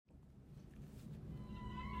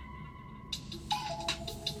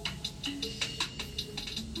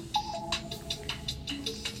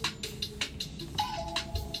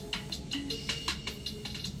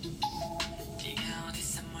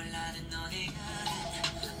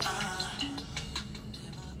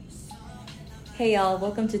Hey y'all,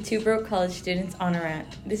 welcome to Two Broke College Students on a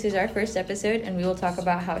Rant. This is our first episode and we will talk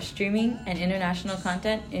about how streaming and international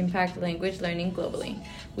content impact language learning globally.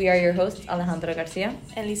 We are your hosts, Alejandra Garcia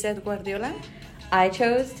and Lizeth Guardiola. I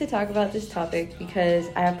chose to talk about this topic because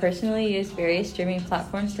I have personally used various streaming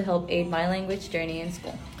platforms to help aid my language journey in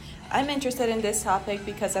school. I'm interested in this topic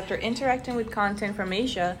because after interacting with content from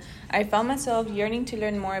Asia, I found myself yearning to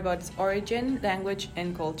learn more about its origin, language,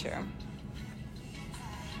 and culture.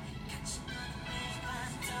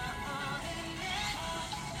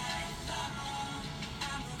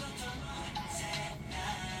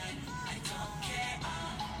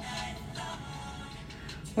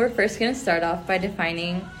 We're first going to start off by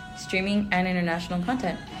defining streaming and international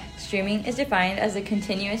content. Streaming is defined as a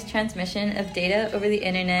continuous transmission of data over the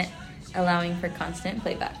internet, allowing for constant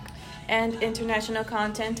playback. And international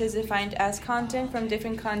content is defined as content from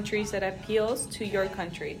different countries that appeals to your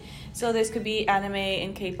country. So this could be anime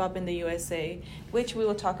and K-pop in the USA, which we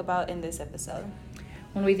will talk about in this episode.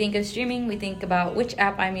 When we think of streaming, we think about which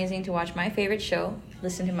app I'm using to watch my favorite show,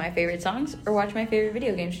 listen to my favorite songs, or watch my favorite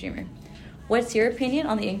video game streamer. What's your opinion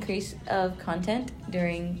on the increase of content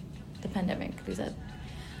during the pandemic, Lizeth?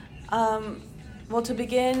 Well, to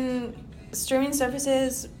begin, streaming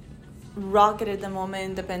services rocketed the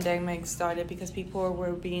moment the pandemic started because people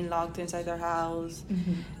were being locked inside their house.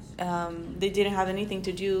 Mm-hmm. They didn't have anything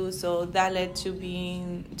to do, so that led to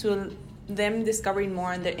them discovering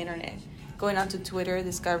more on the internet, going onto Twitter,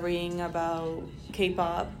 discovering about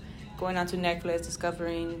K-pop, going onto Netflix,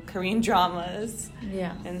 discovering Korean dramas,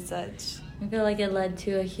 and such. I feel like it led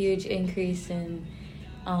to a huge increase in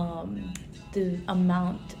the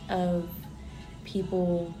amount of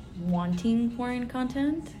people wanting foreign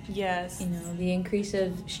content. Yes. You know, the increase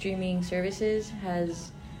of streaming services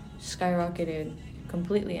has skyrocketed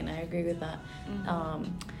completely, and I agree with that. Mm-hmm.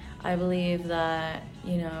 I believe that,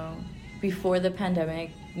 before the pandemic,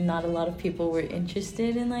 not a lot of people were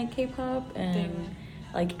interested in, K-pop and,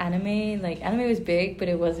 anime. Anime was big, but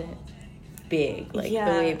it wasn't big, the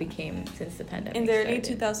way it became since the pandemic in the early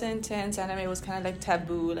started. 2010s, anime was kind of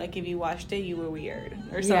taboo. If you watched it, you were weird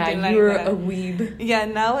or something like that. Yeah, you were a weeb. Yeah,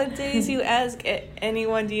 nowadays you ask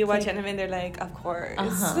anyone, do you watch anime? And they're like, of course.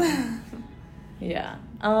 Uh-huh. Yeah.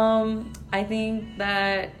 I think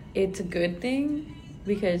that it's a good thing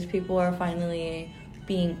because people are finally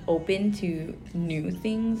being open to new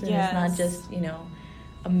things, and it's not just,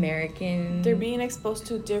 American. They're being exposed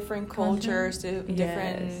to different cultures, to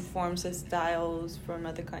different forms of styles from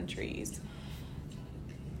other countries.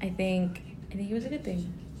 I think it was a good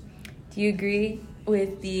thing. Do you agree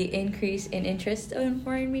with the increase in interest in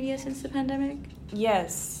foreign media since the pandemic?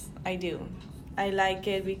 Yes, I do. I like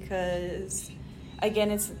it because,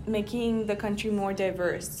 again, it's making the country more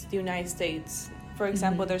diverse, the United States. For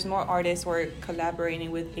example, there's more artists who are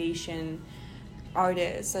collaborating with Asian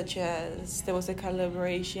artists, such as there was a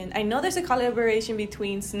collaboration. I know there's a collaboration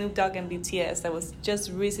between Snoop Dogg and BTS that was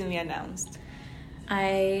just recently announced.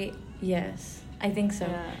 Yes, I think so.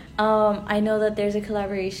 Yeah. I know that there's a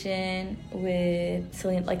collaboration with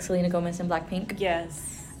Selena Gomez and Blackpink.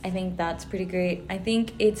 Yes. I think that's pretty great. I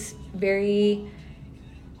think it's very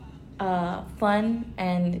fun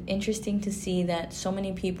and interesting to see that so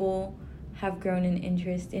many people have grown an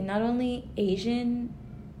interest in not only Asian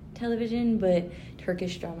television, but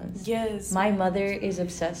Turkish dramas. Yes. My mother is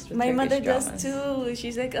obsessed with Turkish dramas. My mother does too.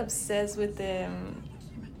 She's obsessed with them.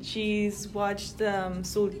 She's watched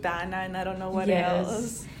Sultana and I don't know what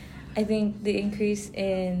else. I think the increase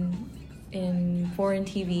in foreign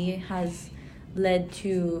TV has led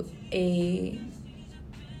to a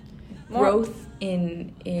growth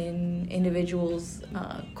in individuals'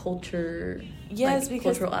 culture. Yes,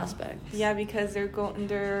 because cultural aspects. Yeah, because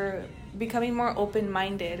they're becoming more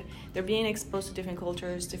open-minded. They're being exposed to different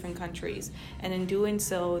cultures, different countries, and in doing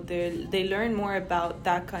so, they learn more about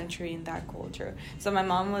that country and that culture. So my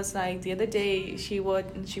mom was like, the other day she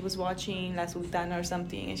was watching La Sultana or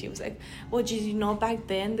something, and she was like, well, did you know back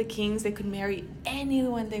then the kings, they could marry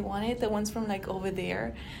anyone they wanted, the ones from over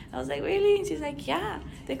there? I was like, really? And she's like, yeah,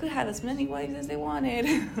 they could have as many wives as they wanted.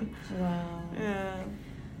 Wow. Yeah.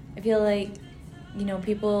 I feel like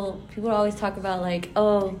people always talk about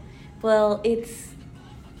oh, well,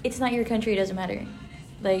 it's not your country, it doesn't matter.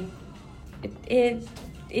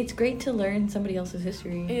 It's great to learn somebody else's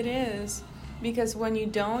history. It is, because when you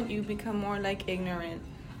don't, you become more ignorant.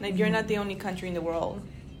 You're not the only country in the world.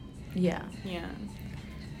 Yeah.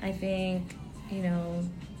 I think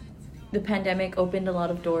the pandemic opened a lot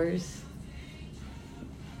of doors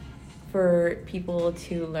for people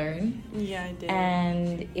to learn. Yeah, it did.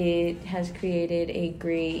 And it has created a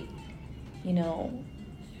great,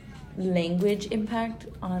 language impact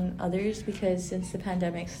on others, because since the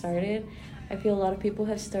pandemic started, I feel a lot of people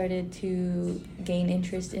have started to gain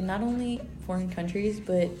interest in not only foreign countries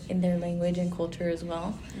but in their language and culture as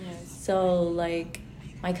well. Yes. So like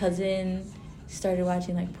my cousin started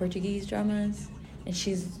watching like Portuguese dramas, and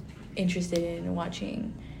she's interested in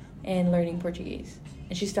watching and learning Portuguese,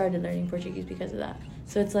 and she started learning Portuguese because of that.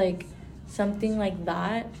 So it's like something like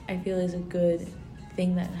that I feel is a good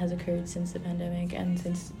thing that has occurred since the pandemic and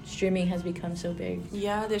since streaming has become so big.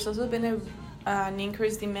 Yeah, there's also been an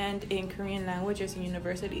increased demand in Korean languages in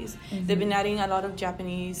universities. Mm-hmm. They've been adding a lot of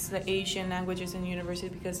Japanese, the Asian languages in university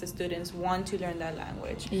because the students want to learn that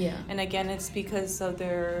language. Yeah. And again, it's because of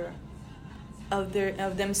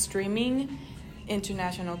them streaming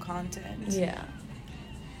international content. Yeah.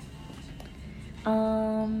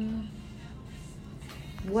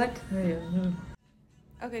 What?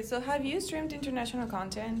 Okay, so have you streamed international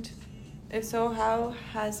content? If so, how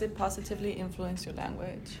has it positively influenced your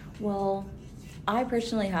language? Well, I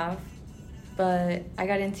personally have, but I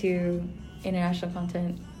got into international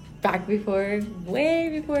content back way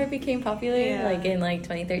before it became popular, like in like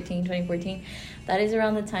 2013, 2014. That is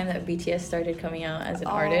around the time that BTS started coming out as an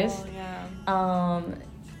artist. Yeah.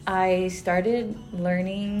 I started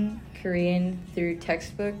learning Korean through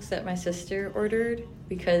textbooks that my sister ordered,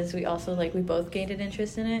 because we also we both gained an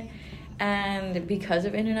interest in it. And because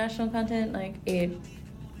of international content, it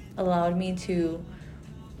allowed me to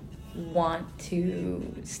want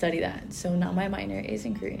to study that. So now my minor is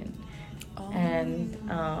in Korean. And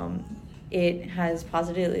it has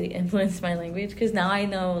positively influenced my language, because now I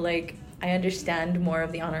know, I understand more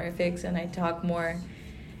of the honorifics, and I talk more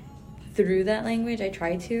through that language. I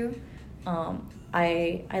try to.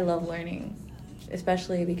 I love learning,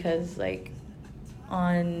 especially because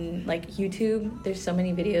on YouTube, there's so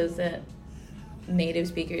many videos that native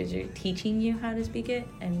speakers are teaching you how to speak it.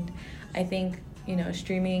 And I think,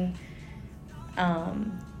 streaming,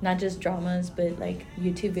 not just dramas, but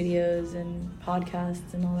YouTube videos and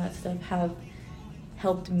podcasts and all that stuff have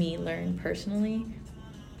helped me learn personally.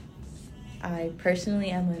 I personally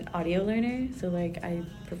am an audio learner, so I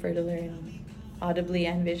prefer to learn audibly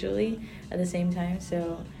and visually at the same time.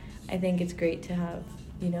 So I think it's great to have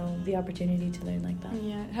the opportunity to learn like that.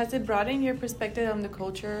 Yeah. Has it broadened your perspective on the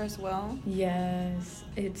culture as well? Yes,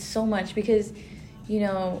 it's so much, because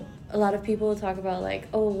a lot of people talk about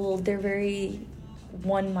they're very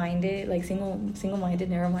one-minded, single-minded,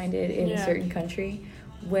 narrow-minded in a certain country,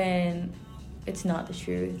 when it's not the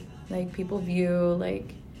truth. People view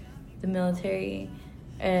the military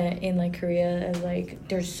in Korea as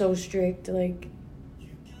they're so strict.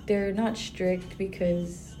 They're not strict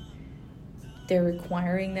because they're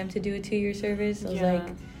requiring them to do a 2-year service.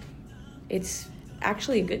 It's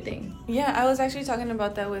actually a good thing. Yeah, I was actually talking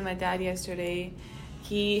about that with my dad yesterday.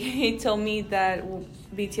 He told me that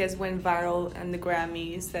BTS went viral on the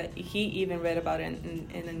Grammys, that he even read about it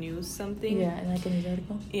in the news something. Yeah, in a news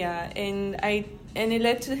article. Yeah, and it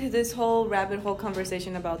led to this whole rabbit hole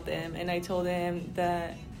conversation about them. And I told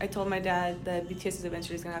my dad that BTS is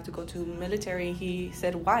eventually going to have to go to military. He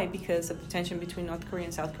said, why? Because of the tension between North Korea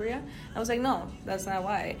and South Korea? I was like, no, that's not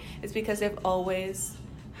why. It's because they've always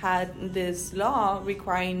had this law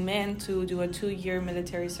requiring men to do a 2-year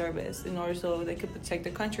military service in order so they could protect the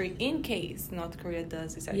country in case North Korea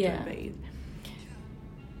does decide to invade.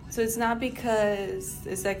 So it's not because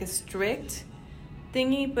it's a strict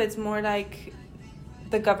thingy, but it's more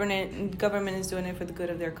the government is doing it for the good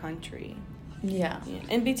of their country. Yeah.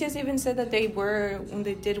 And BTS even said that they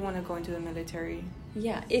did want to go into the military.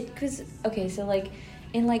 Yeah, because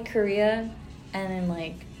in Korea and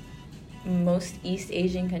in most East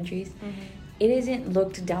Asian countries, it isn't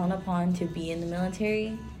looked down upon to be in the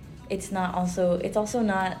military. It's also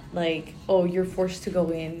not you're forced to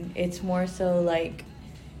go in. It's more so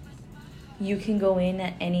you can go in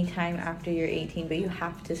at any time after you're 18, but you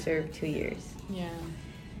have to serve 2 years. Yeah.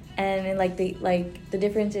 And in the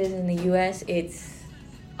difference is in the US, it's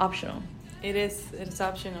optional. It's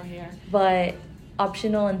optional here. But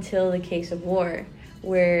optional until the case of war,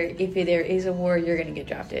 where if there is a war, you're gonna get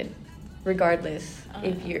drafted, regardless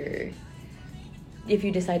if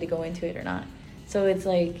you decide to go into it or not. So it's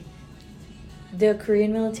the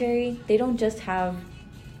Korean military, they don't just have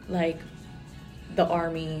the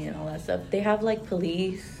army and all that stuff. They have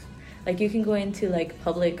police. You can go into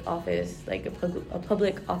public office, a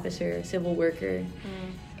public officer, civil worker,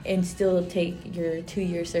 and still take your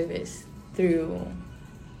 2-year service through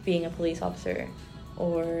being a police officer,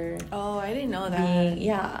 or I didn't know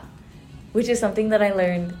that. Which is something that I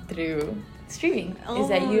learned through streaming, is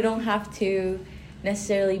that you don't have to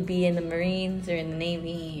necessarily be in the Marines or in the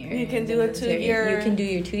Navy. Or you can do the a 2 year. You can do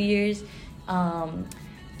your 2 years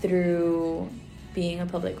through being a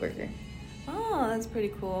public worker. Oh, that's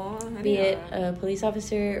pretty cool. Be it a police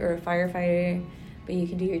officer or a firefighter, but you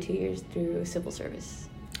can do your 2 years through civil service.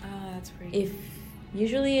 Oh, that's pretty cool.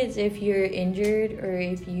 Usually it's if you're injured or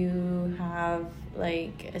if you have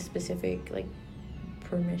like a specific like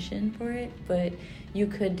permission for it, but you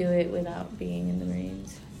could do it without being in the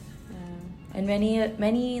Marines. And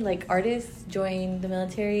many like artists join the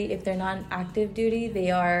military. If they're not on active duty,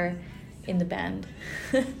 they are in the band.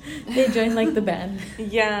 They join like the band.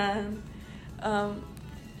 Yeah.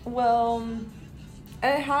 Well, I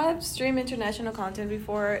have streamed international content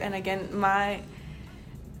before, and again,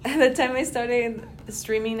 the time I started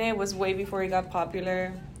streaming it was way before it got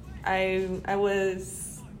popular. I was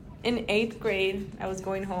in 8th grade. I was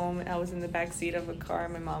going home. I was in the back seat of a car.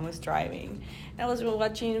 My mom was driving. I was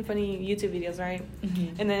watching funny YouTube videos, right?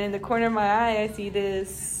 Mm-hmm. And then in the corner of my eye, I see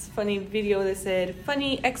this funny video that said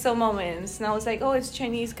funny EXO moments, and I was like, oh, it's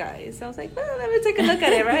Chinese guys. So I was like, well, let me take a look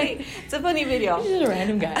at it, right? It's a funny video. He's just a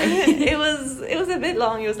random guy. it was a bit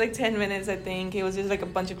long. It was like 10 minutes, I think. It was just like a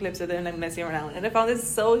bunch of clips of them like messing around, and I found this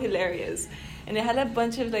so hilarious. And it had a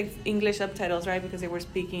bunch of like English subtitles, right? Because they were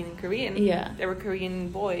speaking Korean. Yeah. They were Korean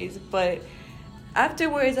boys, but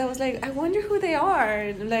afterwards I was like, I wonder who they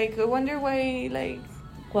are. Like, I wonder why, like,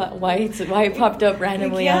 why it popped up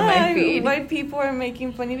randomly on my feed. Why people are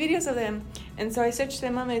making funny videos of them. And so I searched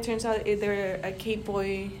them up, and it turns out they're a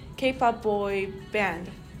K-pop boy band.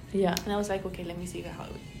 Yeah. And I was like, okay, let me see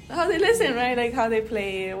how they listen, right? Like how they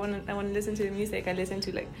play. I want to listen to the music. I listened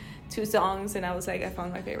to like 2 songs, and I was like, I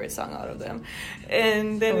found my favorite song out of them.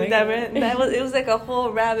 And then it was like a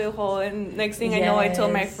whole rabbit hole. And next thing I know, I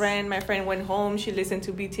told my friend went home, she listened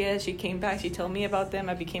to BTS, she came back, she told me about them,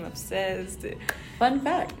 I became obsessed. Fun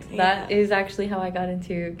fact, that is actually how I got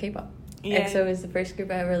into K-pop. Yeah. EXO is the first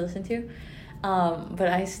group I ever listened to. But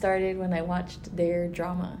I started when I watched their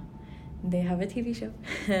drama. They have a TV show.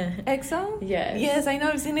 EXO? Yes. Yes, I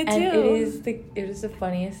know. I've seen it too. And it was the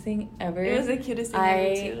funniest thing ever. It was the cutest thing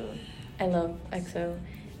ever too. I love EXO.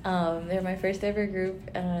 They're my first ever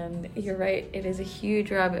group, and you're right. It is a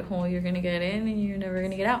huge rabbit hole you're gonna get in, and you're never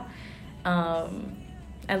gonna get out.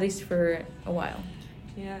 At least for a while.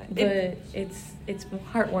 Yeah. But it's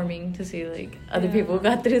heartwarming to see like other people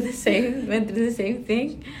went through the same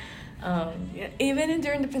thing. Even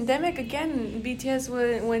during the pandemic, again, BTS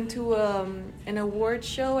went to an award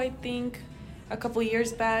show, I think, a couple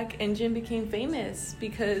years back, and Jin became famous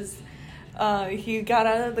because he got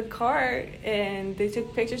out of the car, and they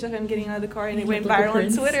took pictures of him getting out of the car, and it went viral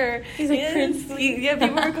on Twitter. He's like Prince.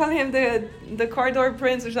 People were calling him the car door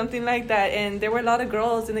prince or something like that, and there were a lot of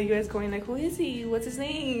girls in the U.S. going like, who is he? What's his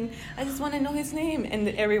name? I just want to know his name. And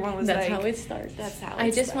everyone was That's like... how it starts. That's how I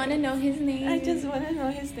just want to know his name. I just want to know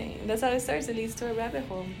his name. That's how it starts. It leads to a rabbit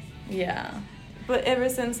hole. Yeah. But ever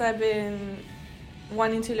since I've been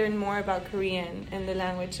wanting to learn more about Korean and the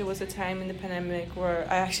language, there was a time in the pandemic where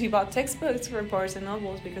I actually bought textbooks for Barnes and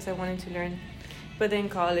Nobles because I wanted to learn. But then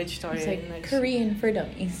college started. It's like Korean for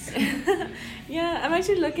dummies. Yeah, I'm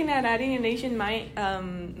actually looking at adding an Asian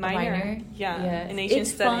minor. Yeah, yes. an Asian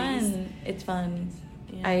studies. It's fun.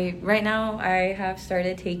 Yeah. Right now I have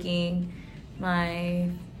started taking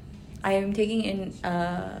I am taking an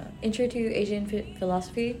Intro to Asian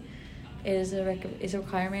Philosophy. Is a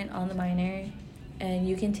requirement on the minor. And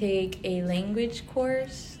you can take a language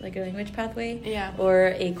course, like a language pathway,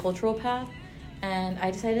 or a cultural path. And I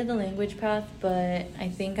decided the language path, but I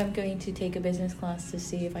think I'm going to take a business class to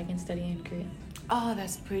see if I can study in Korea. Oh,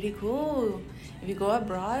 that's pretty cool. If you go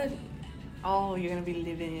abroad, you're going to be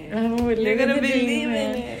living it. You're going to be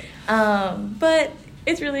living it. But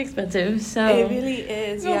it's really expensive, so... It really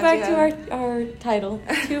is. Go back to our title.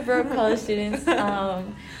 2 broke college students.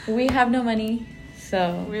 We have no money.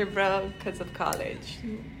 So we're broke because of college.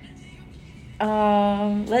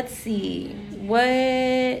 Let's see.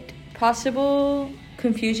 What possible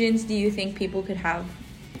confusions do you think people could have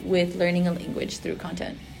with learning a language through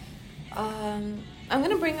content? I'm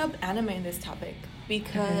gonna bring up anime in this topic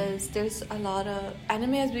because there's a lot of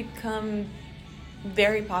anime has become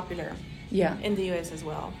very popular. Yeah. In the US as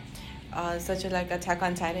well, such as like Attack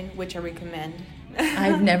on Titan, which I recommend.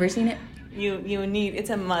 I've never seen it. You need, it's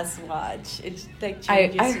a must watch. It's like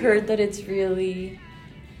changes I heard that it's really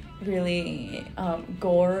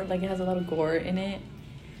gore, like it has a lot of gore in it,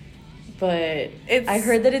 but I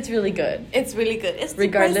heard that it's really good. It's really good. It's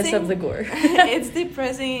regardless of the gore. It's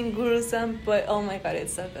depressing and gruesome, but oh my god,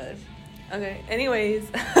 it's so good. Okay, anyways,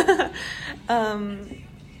 anime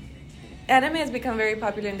has become very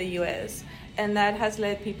popular in the US, and that has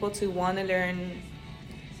led people to want to learn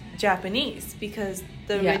Japanese, because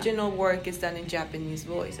the original work is done in Japanese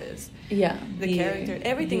voices. Yeah. The character,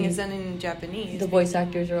 everything is done in Japanese. The voice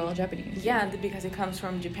actors are all Japanese. Yeah, because it comes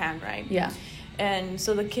from Japan, right? Yeah. And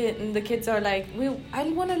so the kids are like, I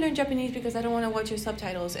want to learn Japanese because I don't want to watch your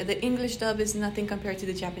subtitles. And the English dub is nothing compared to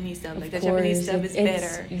the Japanese dub. Like, the Japanese dub is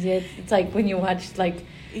better. Yeah, it's like when you watch, like,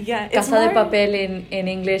 Casa de Papel in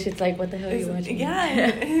English, it's like, what the hell are you watching? Yeah,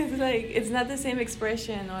 it's like, it's not the same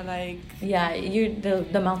expression, or like... Yeah,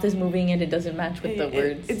 the mouth is moving and it doesn't match with the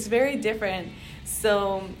words. It's very different.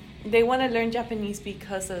 So they want to learn Japanese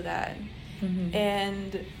because of that.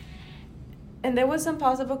 Mm-hmm. And there was some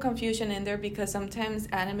possible confusion in there, because sometimes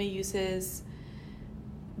anime uses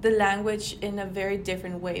the language in a very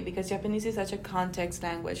different way, because Japanese is such a context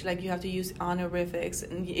language. Like, you have to use honorifics,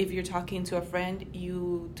 and if you're talking to a friend,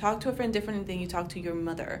 you talk to a friend differently than you talk to your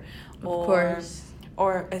mother, of course,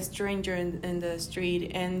 or a stranger in the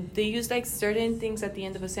street. And they use like certain things at the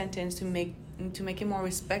end of a sentence to make it more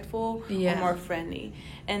respectful or more friendly,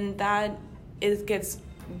 and that gets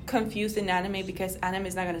confused in anime, because anime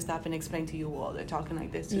is not going to stop and explain to you, well, they're talking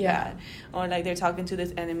like this to that, or like they're talking to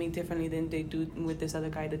this enemy differently than they do with this other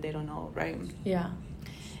guy that they don't know, right? Yeah.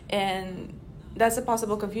 And that's a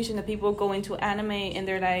possible confusion, that people go into anime and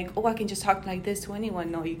they're like, oh, I can just talk like this to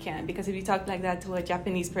anyone. No, you can't, because if you talk like that to a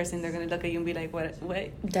Japanese person, they're going to look at you and be like, what?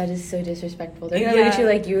 That is so disrespectful. They're going to look at you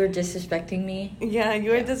like, you're disrespecting me. Yeah,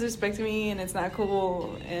 you're disrespecting me, and it's not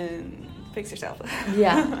cool, and fix yourself.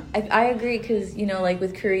 Yeah, I agree, because, you know, like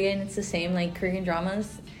with Korean, it's the same. Like, Korean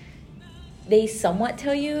dramas, they somewhat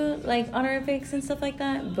tell you like honorifics and stuff like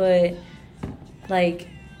that, but like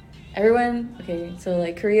everyone, okay, so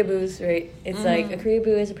like Koreaboos, right? It's like a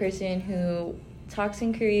Koreaboo is a person who talks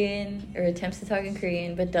in Korean or attempts to talk in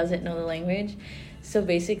Korean but doesn't know the language. So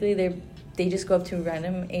basically they just go up to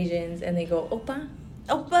random Asians and they go, Oppa.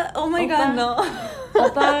 Oppa, oh my god, no.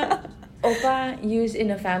 Oppa, used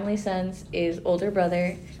in a family sense, is older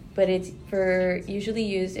brother, but it's usually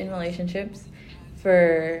used in relationships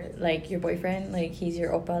for like your boyfriend, like he's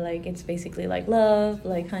your oppa, like it's basically like love,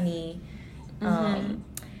 like honey.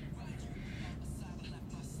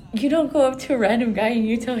 You don't go up to a random guy and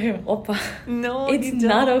you tell him oppa. No, it's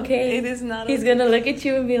not okay. It is not. He's gonna look at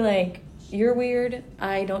you and be like, you're weird,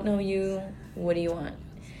 I don't know you, what do you want?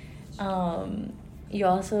 You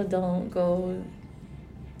also don't go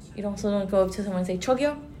up to someone and say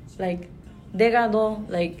chogyo, like 내가 너,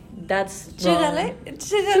 like that's wrong.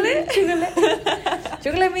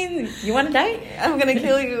 Chugale means you want to die? I'm gonna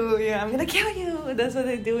kill you. Yeah, I'm gonna kill you. That's what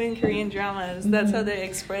they do in Korean dramas. That's how they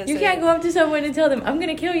express it. You can't go up to someone and tell them, I'm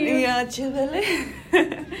gonna kill you. Yeah, chugale.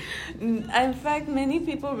 In fact, many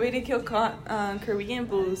people ridicule Korean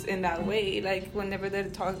boos in that way. Like, whenever they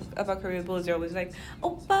talk about Korean boos, they're always like,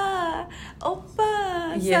 oppa,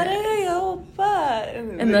 사랑해요, oppa.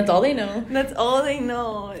 And that's all they know. That's all they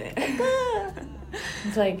know.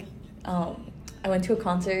 It's like, I went to a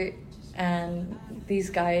concert and these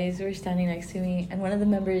guys were standing next to me, and one of the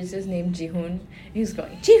members is named Jihoon. He was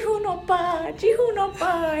going, Jihoon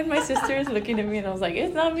oppa, and my sister is looking at me, and I was like,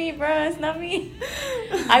 it's not me, bruh, it's not me.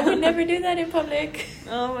 I would never do that in public.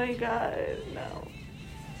 Oh my god, no.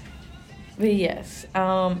 But yes,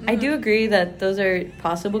 I do agree that those are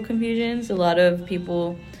possible confusions. A lot of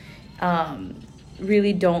people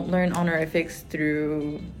really don't learn honorifics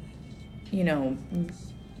through, you know,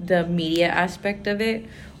 the media aspect of it,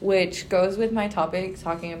 which goes with my topic,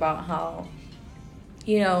 talking about how,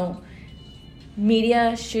 you know,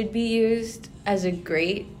 media should be used as a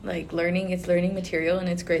great, like, learning material, and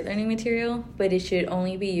it's great learning material, but it should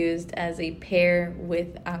only be used as a pair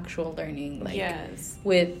with actual learning, like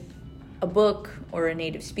with a book or a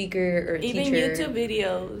native speaker or a teacher. Even YouTube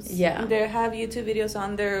videos. Yeah. They have YouTube videos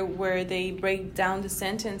on there where they break down the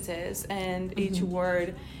sentences, and each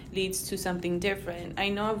word leads to something different. I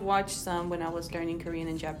know I've watched some when I was learning Korean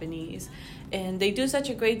and Japanese, and they do such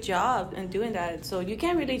a great job in doing that. So you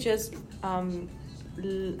can't really just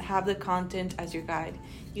have the content as your guide.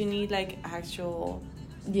 You need like actual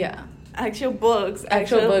books,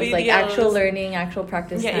 actual videos. Like actual learning, actual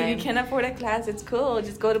practice time. If you can't afford a class, it's cool.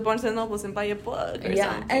 Just go to Barnes & Noble and buy a book or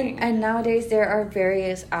something. And nowadays there are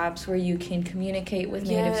various apps where you can communicate with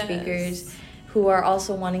native speakers who are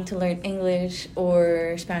also wanting to learn English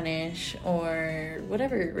or Spanish or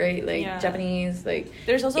whatever, right? Like Japanese, like...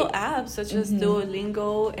 There's also apps such as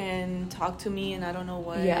Duolingo and Talk to Me and I don't know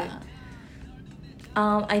what. Yeah.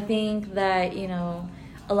 I think that, you know,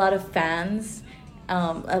 a lot of fans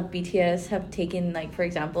of BTS have taken, like, for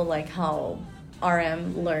example, like how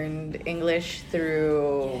RM learned English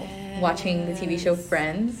through watching the TV show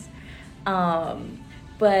Friends.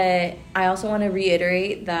 But I also want to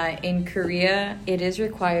reiterate that in Korea, it is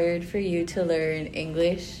required for you to learn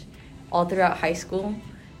English all throughout high school.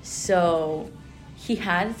 So he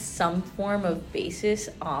had some form of basis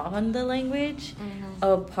on the language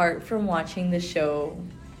apart from watching the show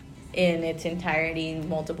in its entirety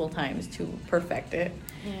multiple times to perfect it.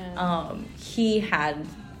 Yeah. He had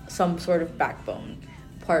some sort of backbone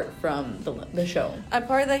apart from the show.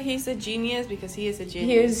 Apart that he's a genius, because he is a genius.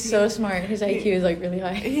 He is so smart. His IQ is like really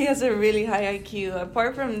high. He has a really high IQ.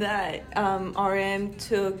 Apart from that, RM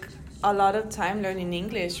took a lot of time learning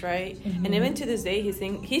English, right? Mm-hmm. And even to this day,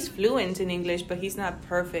 he's fluent in English, but he's not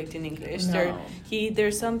perfect in English. No.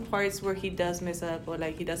 There's some parts where he does mess up, or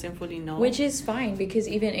like he doesn't fully know. Which is fine, because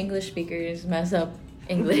even English speakers mess up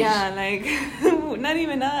English. Yeah, like not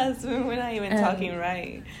even us. We're not even talking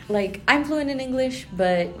right. Like, I'm fluent in English,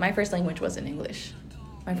 but my first language wasn't English.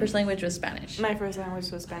 My first language was Spanish. My first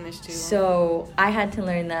language was Spanish too. So I had to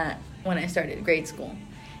learn that when I started grade school.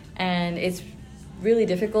 And it's really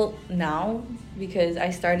difficult now because I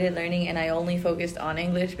started learning and I only focused on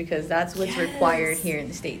English because that's what's required here in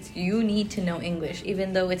the States. You need to know English,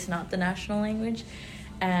 even though it's not the national language.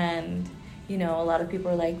 And, you know, a lot of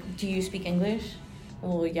people are like, do you speak English?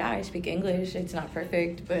 Well, yeah, I speak English. It's not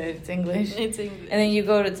perfect, but it's English. It's English. And then you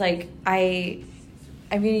go to, it's like, I'm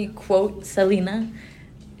going to quote Selena.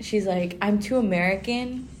 She's like, I'm too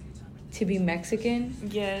American to be Mexican.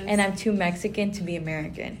 Yes. And I'm too Mexican to be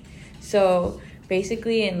American. So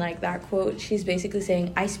basically, in like that quote, she's basically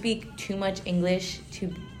saying, I speak too much English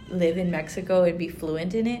to live in Mexico and be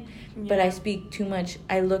fluent in it. Yeah. But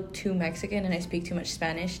I look too Mexican and I speak too much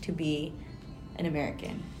Spanish to be an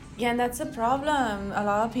American. Yeah, and that's a problem. A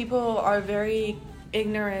lot of people are very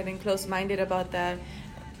ignorant and close-minded about that.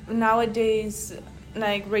 Nowadays,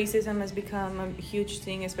 like, racism has become a huge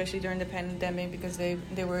thing, especially during the pandemic, because they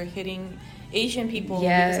were hitting Asian people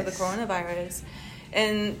because of the coronavirus.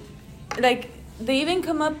 And, like, they even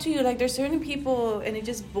come up to you, like, there's certain people, and it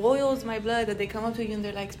just boils my blood that they come up to you and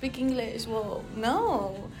they're like, speak English. Well,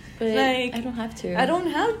 no. But like, I don't have to. I don't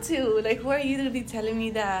have to. Like, who are you to be telling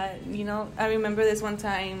me that? You know, I remember this one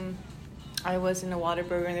time I was in a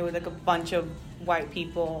Whataburger and there was like a bunch of white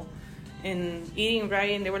people eating,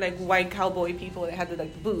 right? And they were like white cowboy people that had the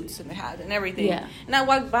like boots and the hat and everything. Yeah. And I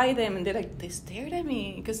walked by them and they stared at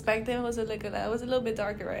me, because back then I was a little bit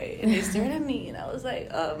darker, right? And they stared at me and I was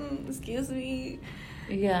like, excuse me.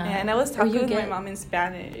 Yeah. And I was talking with my mom in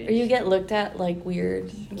Spanish. Or you get looked at like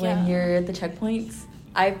weird when you're at the checkpoints.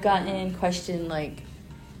 I've gotten questioned, like,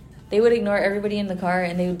 they would ignore everybody in the car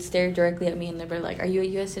and they would stare directly at me and they'd be like, are you a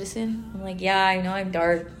U.S. citizen? I'm like, yeah, I know I'm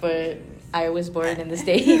dark, but I was born in the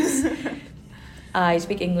States. I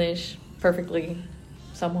speak English perfectly,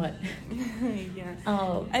 somewhat.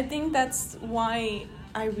 Yeah. I think that's why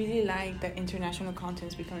I really like that international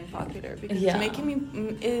content is becoming popular, because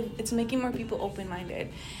it's making more people open-minded,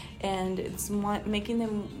 and it's making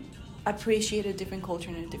them appreciate a different culture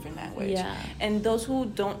and a different language. Yeah. And those who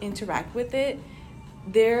don't interact with it,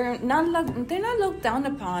 they're not looked down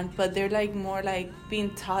upon, but they're like more like being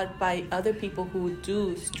taught by other people who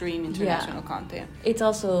do stream international content. It's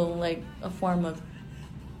also like a form of,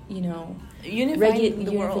 you know,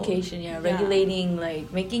 unification. Regulating,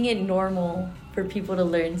 like making it normal for people to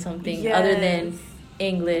learn something other than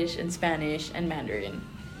English and Spanish and Mandarin.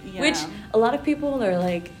 Yeah. Which a lot of people are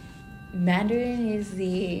like, Mandarin is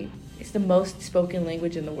the most spoken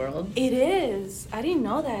language in the world. It is. I didn't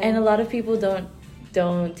know that. And a lot of people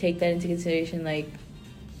don't take that into consideration. Like,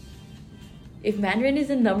 if Mandarin is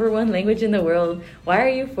the #1 language in the world, why are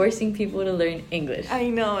you forcing people to learn English? I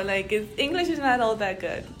know, like, English is not all that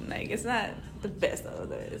good. Like, it's not the best of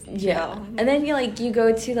this. Yeah. No. And then you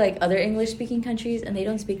go to like other English-speaking countries and they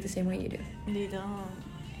don't speak the same way you do. They don't.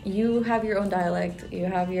 You have your own dialect. You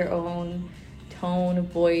have your own tone of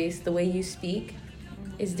voice. The way you speak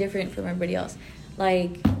is different from everybody else.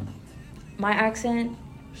 Like, my accent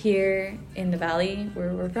here in the valley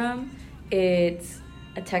where we're from, it's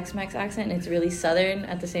a Tex-Mex accent. It's really southern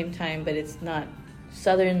at the same time, but it's not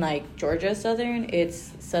southern like Georgia southern.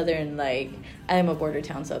 It's southern like I'm a border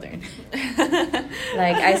town southern.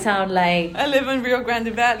 Like, I sound like I live in Rio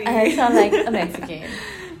Grande Valley. I sound like a Mexican.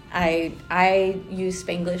 I use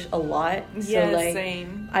Spanglish a lot. Yeah, so like,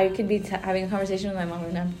 same. I could be having a conversation with my mom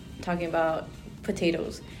and I'm talking about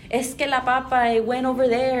potatoes. Es que la papa went over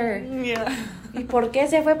there. Yeah. ¿Y por qué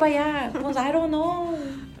se fue para allá? Pues I don't know.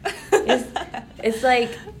 It's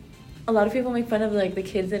like, a lot of people make fun of like the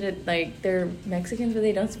kids that like they're Mexicans but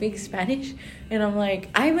they don't speak Spanish, and I'm like,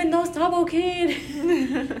 I'm a no stabo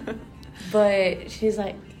kid. But she's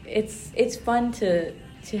like, it's fun to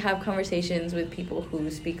have conversations with people who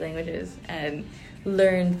speak languages and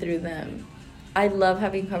learn through them. I love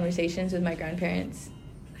having conversations with my grandparents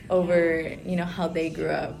over, you know, how they grew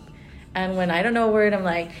up. And when I don't know a word, I'm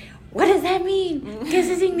like, what does that mean? ¿Qué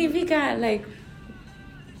se significa? Like,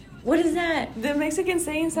 what is that? The Mexican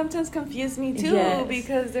sayings sometimes confuse me too, Yes.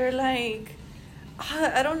 because they're like,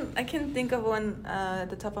 I can't think of one at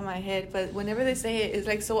the top of my head, but whenever they say it, it's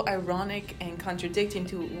like so ironic and contradicting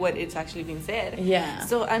to what it's actually being said. Yeah.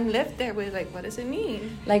 So I'm left there with like, what does it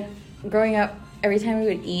mean? Like, growing up, every time we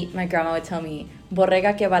would eat, my grandma would tell me,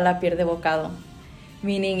 borrega que bala pierde bocado.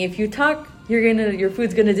 Meaning, if you talk, your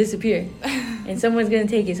food's gonna disappear. And someone's gonna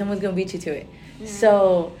take it, someone's gonna beat you to it. Yeah.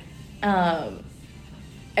 So,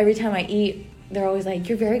 every time I eat, they're always like,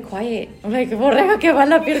 you're very quiet. I'm like, borrega que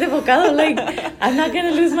bala pierde bocado. Like, I'm not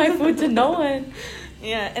gonna lose my food to no one.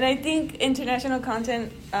 Yeah, and I think international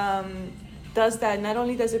content does that. Not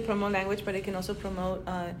only does it promote language, but it can also promote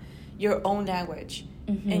your own language.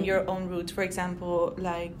 Mm-hmm. And your own roots. For example,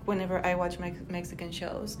 like whenever I watch Mexican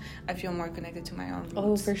shows, I feel more connected to my own roots.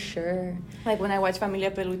 Oh, for sure. Like when I watch Familia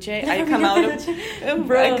Peluche, I come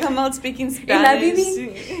out speaking Spanish.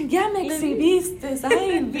 Ya me exhibiste,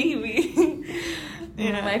 ay, Bibi.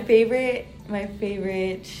 Yeah. My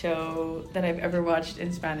favorite show that I've ever watched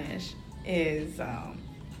in Spanish is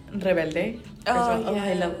Rebelde. Oh, yes.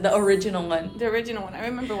 I love the original one. The original one. I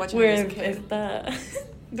remember watching it as a kid.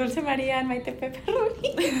 Dulce Maria and Maite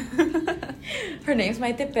Pepperoni. Her name's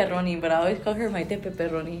Maite Perroni, but I always call her Maite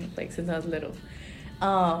Pepperoni, like, since I was little.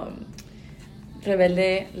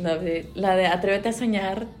 Rebelde, loved it. La de Atrévete a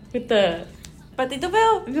Soñar with the... Patito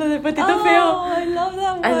Feo. La de Patito Feo. Oh, I love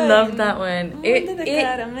that one. I love that one.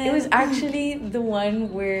 It was actually the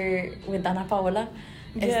one where, with Ana Paola,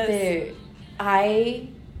 yes. I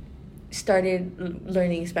started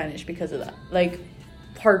learning Spanish because of that. Like,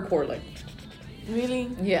 hardcore, like... Really?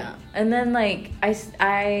 Yeah. And then, like,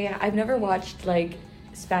 I've never watched, like,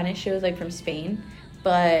 Spanish shows, like, from Spain.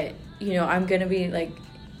 But, you know, I'm going to be, like,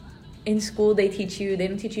 in school, they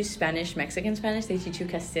don't teach you Spanish, Mexican Spanish. They teach you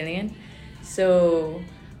Castilian. So,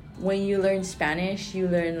 when you learn Spanish, you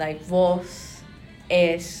learn, like, vos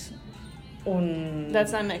es un...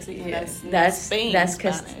 That's not Mexican. Yeah, that's Spain that's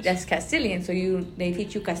Spanish. That's Castilian. So, they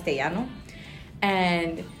teach you Castellano.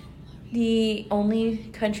 And... the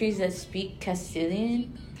only countries that speak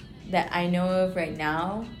Castilian that I know of right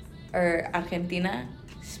now are Argentina,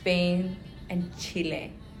 Spain, and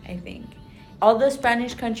Chile, I think. All the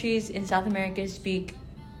Spanish countries in South America speak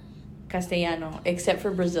Castellano, except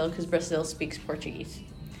for Brazil, because Brazil speaks Portuguese.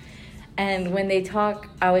 And when they talk,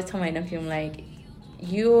 I always tell my nephew, I'm like,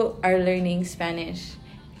 you are learning Spanish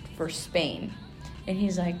for Spain. And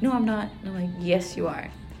he's like, no, I'm not. And I'm like, yes, you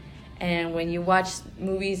are. And when you watch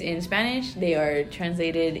movies in Spanish, they are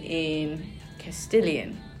translated in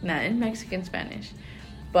Castilian, not in Mexican Spanish.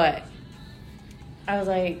 But I was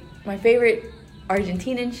like, my favorite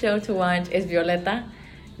Argentinian show to watch is Violeta.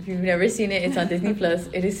 If you've never seen it, it's on Disney Plus.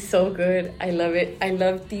 It is so good. I love it. I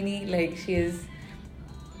love Tini. Like, she's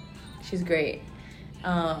great.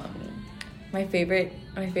 My favorite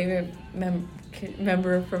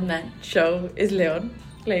member from that show is Leon.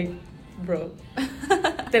 Like, bro.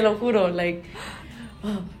 Te lo juro, like,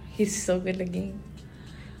 oh, he's so good looking.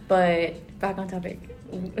 But back on topic.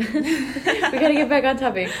 We gotta get back on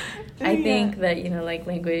topic. I think that, you know, like,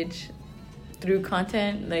 language through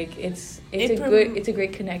content, like, it's a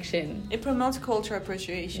great connection. It promotes cultural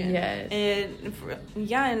appreciation. Yes.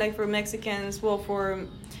 And like for Mexicans, well, for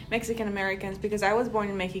Mexican Americans, because I was born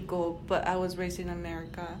in Mexico, but I was raised in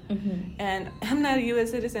America. Mm-hmm. And I'm not a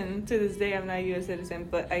U.S. citizen. To this day, I'm not a U.S. citizen,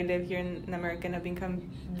 but I live here in America and I've become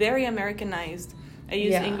very Americanized. I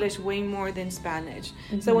use English way more than Spanish.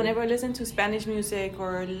 Mm-hmm. So whenever I listen to Spanish music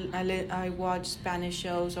or I watch Spanish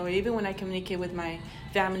shows, or even when I communicate with my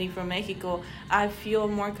family from Mexico, I feel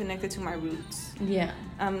more connected to my roots. Yeah.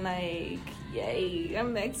 I'm like, yay,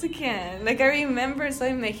 I'm Mexican. Like, I remember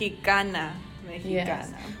soy mexicana.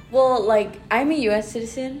 Yes. Well, like, I'm a U.S.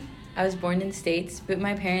 citizen. I was born in the States, but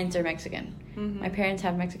my parents are Mexican. Mm-hmm. My parents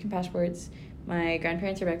have Mexican passports. My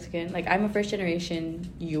grandparents are Mexican. Like, I'm a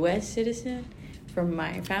first-generation U.S. citizen from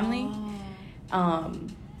my family. Oh.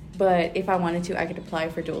 But if I wanted to, I could apply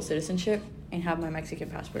for dual citizenship and have my Mexican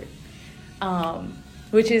passport.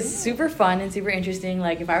 Which is super fun and super interesting.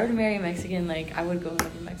 Like, if I were to marry a Mexican, like, I would go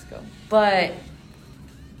live in Mexico. But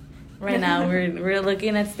right now, we're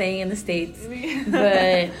looking at staying in the States.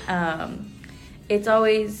 But it's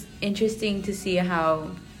always interesting to see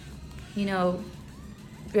how, you know,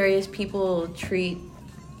 various people treat,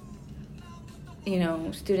 you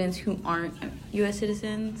know, students who aren't U.S.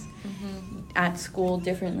 citizens at school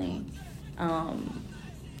differently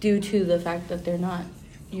due to the fact that they're not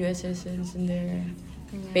U.S. citizens, and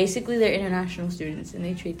basically they're international students, and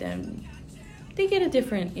they treat them. They get a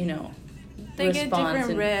different, they get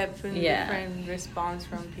different rep and different response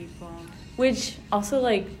from people, which also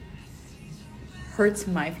like hurts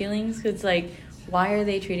my feelings. Cause like, why are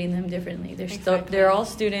they treating them differently? They're all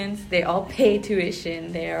students. They all pay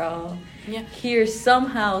tuition. They're all here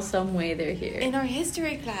somehow, some way. They're here. In our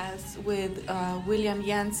history class with William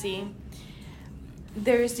Yancey,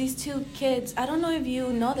 there's these two kids. I don't know if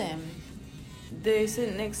you know them. They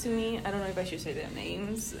sit next to me. I don't know if I should say their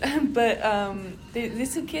names, but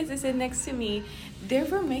these two kids, they sit next to me. They're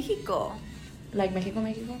from Mexico. Like Mexico?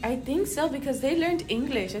 I think so, because they learned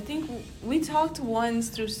English. I think we talked once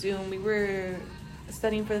through Zoom. We were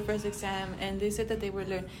studying for the first exam, and they said that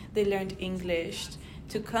they learned English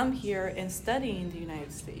to come here and study in the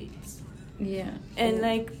United States. Yeah. And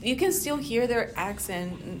like, you can still hear their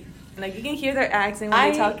accent. Like, you can hear their accent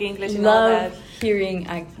when they talk English and all that. I love hearing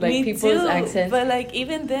people's accents. But like,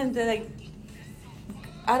 even then, they're like,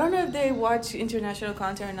 I don't know if they watch international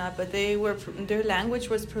content or not, but their language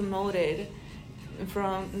was promoted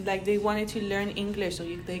from, like, they wanted to learn English so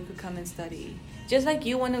they could come and study. Just like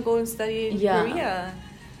you want to go and study in Korea.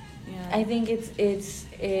 Yeah. I think it's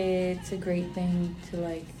a great thing to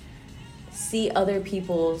like see other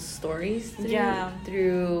people's stories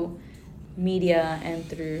through media and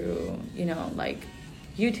through, like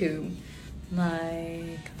YouTube.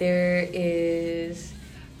 Like, there is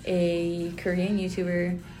a Korean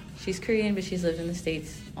YouTuber. She's Korean, but she's lived in the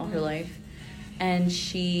States all her life. And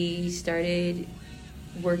she started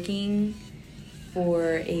working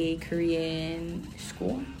for a Korean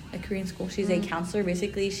school. She's a counselor.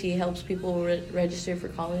 Basically, she helps people register for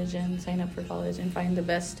college and sign up for college and find the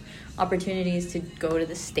best opportunities to go to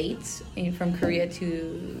the States, from Korea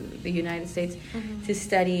to the United States, to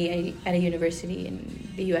study at a university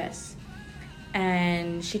in the U.S.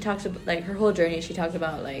 And she talks about, like, her whole journey. She talked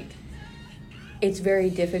about, like, it's very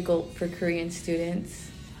difficult for Korean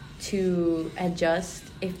students to adjust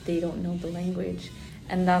if they don't know the language.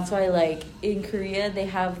 And that's why, like, in Korea, they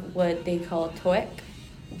have what they call TOEIC,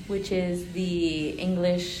 which is the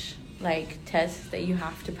English, like, test that you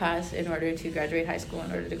have to pass in order to graduate high school,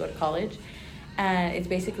 in order to go to college. And it's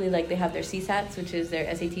basically like they have their CSATs, which is their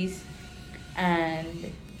SATs.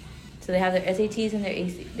 And so they have their SATs and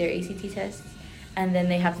their ACT tests. And then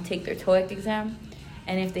they have to take their TOEIC exam.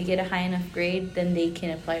 And if they get a high enough grade, then they can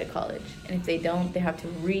apply to college. And if they don't, they have to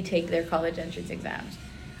retake their college entrance exams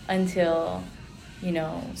until,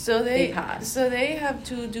 they pass. So they have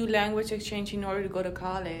to do language exchange in order to go to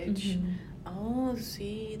college. Oh,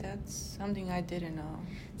 see, that's something I didn't know.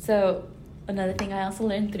 So another thing I also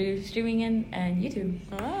learned through streaming and YouTube.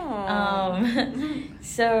 Oh.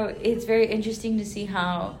 So it's very interesting to see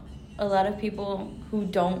how a lot of people who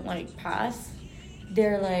don't, like, pass,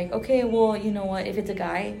 they're like, okay, well, you know what, if it's a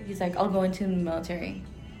guy, he's like, I'll go into the military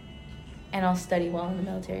and I'll study while in the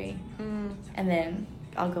military. And then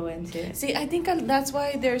I'll go into... See, I think that's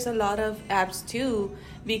why there's a lot of apps too,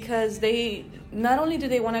 because they not only do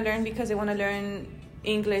they want to learn because they want to learn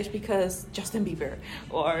English because Justin Bieber,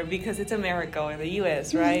 or because it's America or the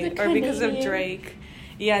US, right? Or because of Drake.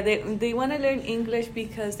 Yeah, they want to learn English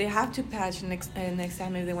because they have to pass an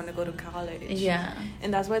exam if they want to go to college. Yeah.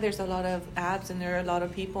 And that's why there's a lot of apps, and there are a lot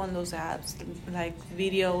of people on those apps, like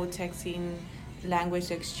video, texting,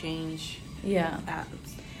 language exchange apps.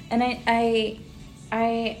 And I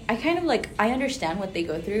kind of, like, I understand what they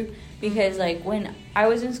go through, because, like, when I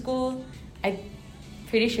was in school, I'm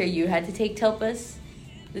pretty sure you had to take TELPUS,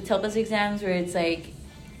 the TELPUS exams, where it's like,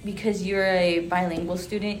 because you're a bilingual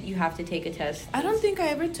student, you have to take a test. I don't think I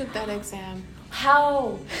ever took that exam.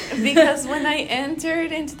 How? Because when I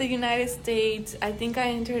entered into the United States, I think I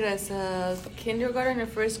entered as a kindergarten or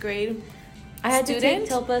first grade I had to take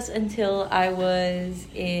TELPUS until I was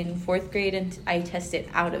in 4th grade, and I tested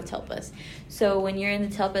out of TELPUS. So when you're in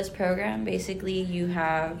the TELPUS program, basically you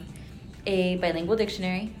have a bilingual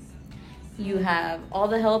dictionary, you have all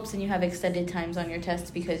the helps, and you have extended times on your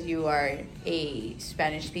tests because you are a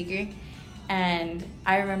Spanish speaker. And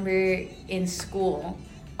I remember in school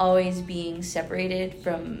always being separated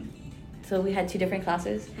from... So we had 2 different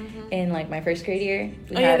classes. In, like, my 1st grade year.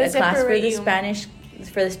 We had a class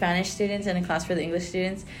for the Spanish students and a class for the English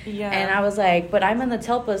students. Yeah. And I was like, but I'm on the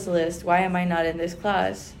TELPUS list. Why am I not in this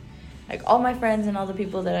class? Like, all my friends and all the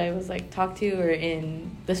people that I was, like, talked to were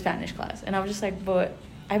in the Spanish class. And I was just like, but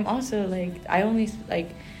I'm also, like,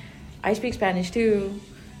 I speak Spanish too.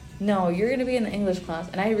 No, you're going to be in the English class.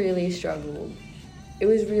 And I really struggled it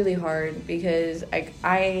was really hard because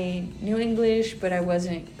I knew English, but I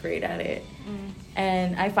wasn't great at it.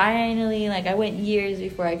 And I finally, like, I went years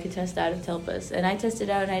before I could test out of TELPUS. And I tested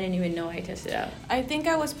out, and I didn't even know I tested out. I think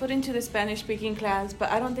I was put into the Spanish-speaking class,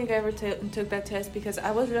 but I don't think I ever took that test because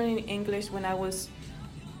I was learning English when I was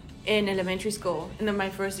in elementary school, in my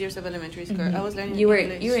first years of elementary school. I was learning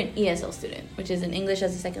English. You were an ESL student, which is an English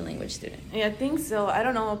as a second language student. Yeah, I think so. I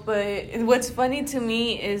don't know, but what's funny to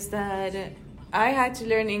me is that I had to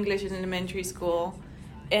learn English in elementary school,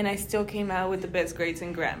 and I still came out with the best grades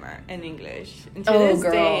in grammar and English. And to this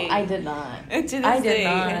day, I did not. And to this day,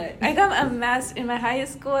 I got a in my high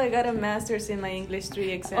school. I got a master's in my English 3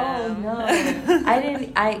 exam. Oh no, I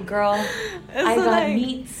didn't. I got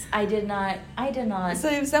meets. I did not. So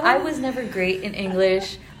if someone, I was never great in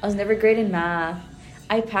English. I was never great in math.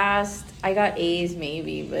 I passed. I got A's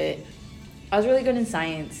maybe, but I was really good in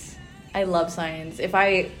science. I love science. If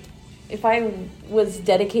I was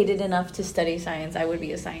dedicated enough to study science, I would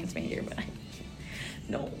be a science major, but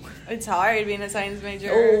no. It's hard being a science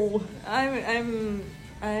major. Oh. I'm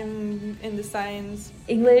in the science.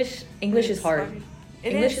 English is hard.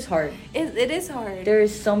 English is hard. It is hard.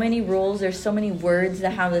 There's so many rules. There's so many words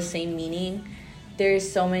that have the same meaning. There's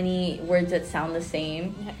so many words that sound the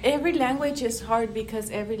same. Every language is hard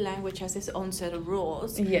because every language has its own set of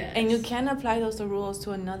rules. Yes. And you can't apply those rules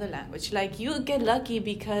to another language. Like, you get lucky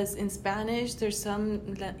because in Spanish, there's some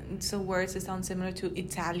words that sound similar to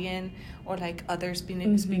Italian or like other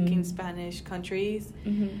speaking Spanish countries.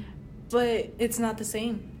 But it's not the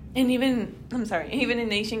same. And even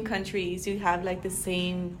in Asian countries, you have like the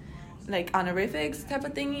same like honorifics type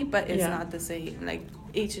of thingy, but it's not the same. Like,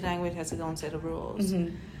 each language has its own set of rules.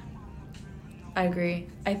 I agree.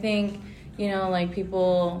 I think, like,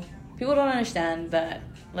 people don't understand that,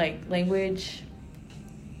 like, language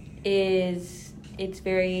it's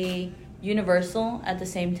very universal at the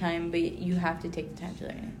same time, but you have to take the time to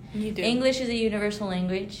learn it. You do. English is a universal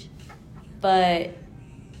language, but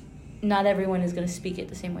not everyone is going to speak it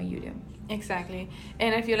the same way you do. Exactly.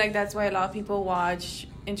 And I feel like that's why a lot of people watch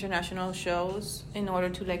international shows in order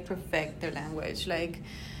to like perfect their language. Like,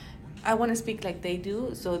 I want to speak like they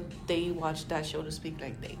do, so they watch that show to speak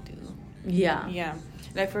like they do. Yeah.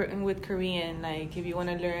 Like with Korean, like if you want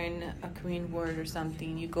to learn a Korean word or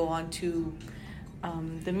something, you go on to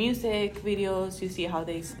the music videos, you see how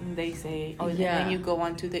they say, and then you go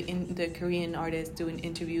on to the Korean artists doing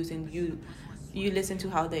interviews, and you listen to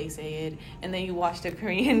how they say it, and then you watch the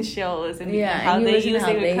Korean shows and how they use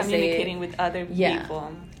it when communicating with other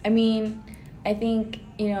people. I mean, I think,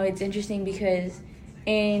 it's interesting because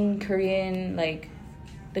in Korean, like,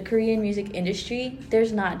 the Korean music industry,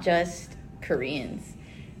 there's not just Koreans.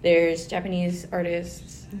 There's Japanese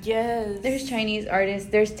artists. Yes. There's Chinese artists.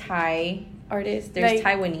 There's Thai artists. There's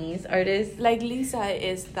like, Taiwanese artists. Like Lisa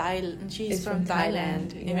is she's from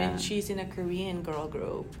Thailand. Yeah. And she's in a Korean girl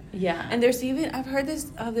group. Yeah. And there's even, I've heard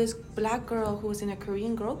of this black girl who's in a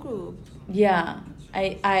Korean girl group. Yeah.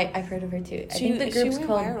 I've heard of her too. I think the group's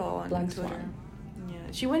called Black Swan. Yeah.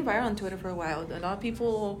 She went viral on Twitter for a while. A lot of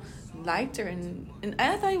people liked her, and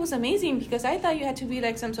I thought it was amazing because I thought you had to be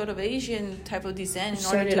like some sort of Asian type of descent in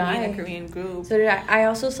order to be in a Korean group. So did I. I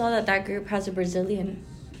also saw that group has a Brazilian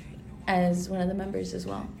as one of the members as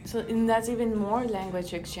well. So, and that's even more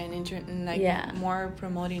language exchange, more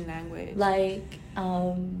promoting language. Like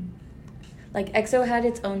EXO had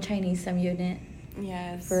its own Chinese subunit.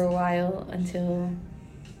 Yes. For a while until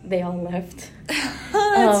they all left.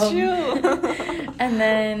 That's true. And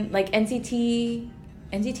then like NCT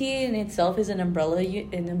in itself is an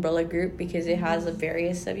umbrella group because it has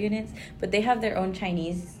various subunits, but they have their own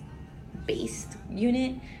Chinese based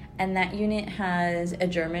unit, and that unit has a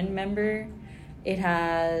German member, it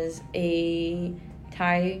has a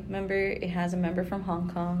Thai member, it has a member from Hong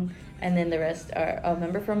Kong, and then the rest are a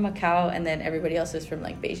member from Macau, and then everybody else is from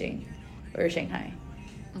like Beijing or Shanghai.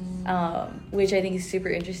 Which I think is super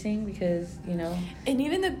interesting because, And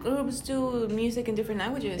even the groups do music in different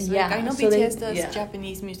languages. Yeah. Like, I know BTS does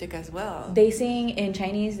Japanese music as well. They sing in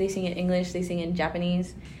Chinese, they sing in English, they sing in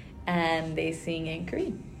Japanese, and they sing in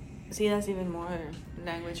Korean. See, that's even more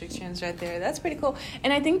language exchange right there. That's pretty cool.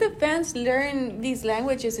 And I think the fans learn these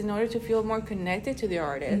languages in order to feel more connected to the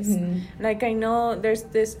artists. Like, I know there's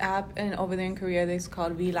this app over there in Korea that's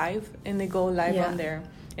called VLive, and they go live on there.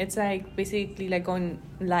 It's like basically like going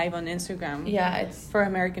live on Instagram. Yeah, it's for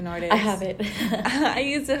American artists. I have it. I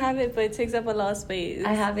used to have it, but it takes up a lot of space.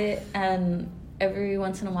 I have it, and every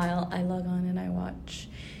once in a while I log on and I watch.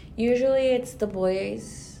 Usually it's the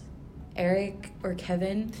boys, Eric or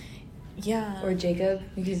Kevin. Yeah. Or Jacob,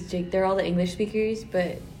 because they're all the English speakers,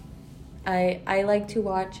 but I like to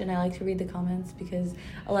watch and I like to read the comments because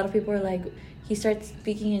a lot of people are like, he starts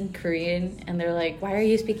speaking in Korean and they're like, why are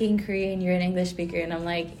you speaking Korean? You're an English speaker. And I'm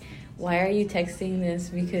like, why are you texting this?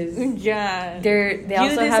 Because they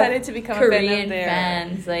also have to become Korean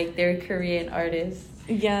fans, like they're Korean artists.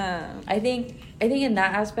 Yeah. I think in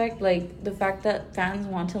that aspect, like the fact that fans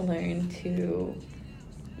want to learn to,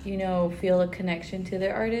 you know, feel a connection to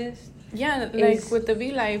their artist. Yeah, like with the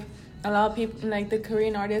V Live, a lot of people, like the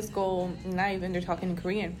Korean artists go live and they're talking in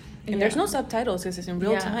Korean. And there's no subtitles because it's in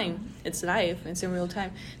real time. It's live. It's in real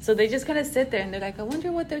time. So they just kind of sit there and they're like, I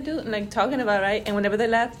wonder what they're doing, like talking about, right? And whenever they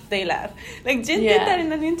laugh, they laugh. Like Jin did that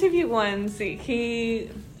in an interview once. He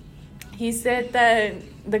said that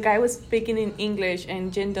the guy was speaking in English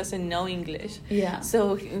and Jin doesn't know English. Yeah.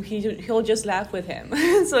 So he'll just laugh with him.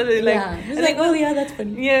 So they're like, oh yeah, that's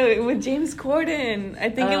funny. Yeah, with James Corden.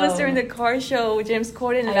 I think it was during the car show. James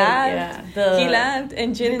Corden laughed. He laughed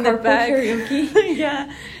and Jin in the back.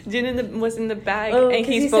 Yeah. Jin was in the back and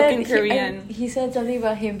he spoke in Korean. He said something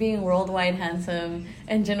about him being worldwide handsome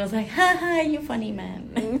and Jin was like, ha ha, you funny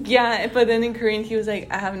man. Yeah, but then in Korean he was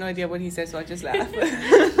like, I have no idea what he said, so I'll just laugh.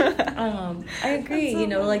 I agree. You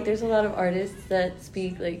know, like there's a lot of artists that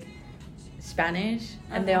speak like Spanish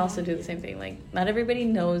and they also do the same thing. Like not everybody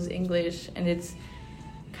knows English and it's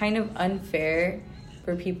kind of unfair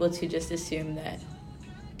for people to just assume that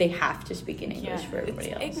they have to speak in English for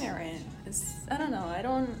everybody else. It's ignorant. I don't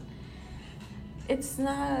know. It's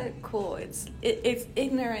not cool. It's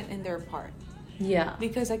ignorant in their part. Yeah.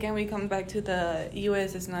 Because again, we come back to the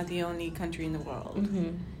U.S. is not the only country in the world.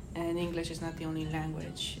 Mm-hmm. And English is not the only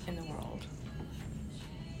language in the world.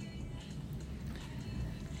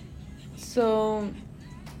 So,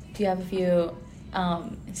 do you have a few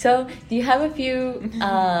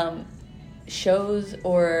shows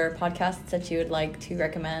or podcasts that you would like to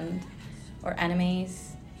recommend or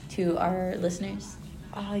animes to our listeners?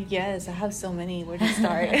 Yes, I have so many. Where to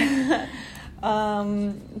start?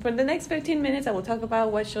 For the next 15 minutes, I will talk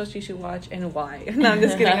about what shows you should watch and why. No, I'm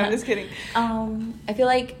just kidding. I feel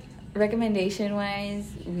like recommendation-wise,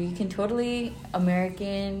 we can totally,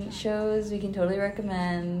 American shows, we can totally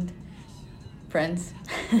recommend Friends.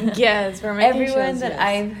 Yes, for American everyone shows, that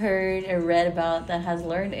I've heard or read about that has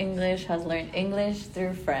learned English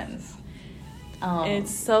through Friends.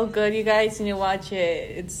 It's so good, you guys. You need to watch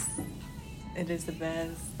it. It is the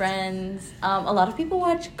best. Friends. A lot of people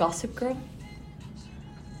watch Gossip Girl.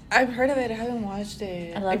 I've heard of it. I haven't watched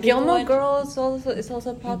it. Gilmore Girls is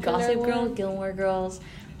also popular. Gossip Girl, Gilmore Girls.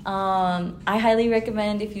 I highly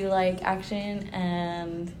recommend if you like action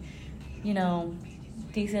and, you know,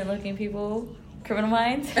 decent looking people. Criminal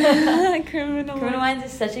Minds. Criminal Minds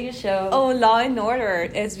is such a good show. Oh, Law and Order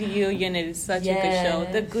SVU Unit is such a good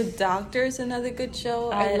show. The Good Doctor is another good show.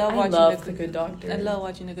 I love watching The Good Doctor. I love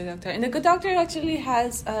watching The Good Doctor. And The Good Doctor actually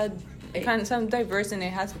has some diverse in it.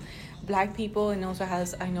 It has black people and also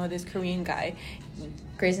has, I know, this Korean guy.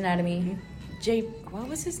 Grey's Anatomy. What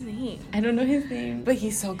was his name? I don't know his name. But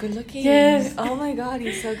he's so good looking. Yes. Oh my god,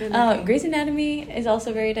 he's so good looking. Grey's Anatomy is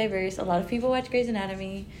also very diverse. A lot of people watch Grey's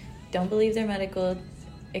Anatomy. Don't believe their medical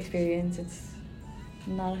experience. It's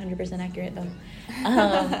not 100% accurate though.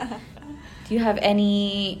 Do you have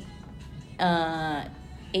any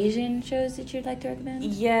Asian shows that you'd like to recommend?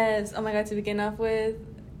 Yes. Oh my god, to begin off with,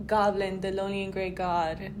 Goblin, the Lonely and Great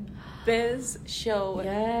God. Best show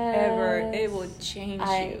ever. It will change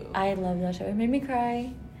you. I love that show. It made me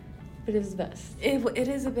cry, but it was the best. It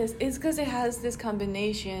is the best. It's because it has this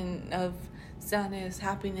combination of sadness,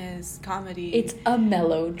 happiness, comedy. It's a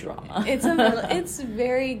melodrama. It's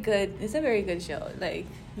very good. It's a very good show. Like,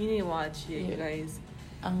 you need to watch it, you guys.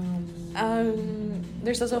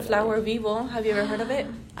 There's also Flower of Evil. Have you ever heard of it?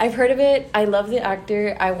 I've heard of it. I love the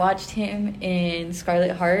actor. I watched him in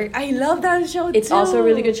Scarlet Heart. I love that show too. It's also a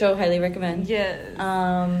really good show. Highly recommend. Yes.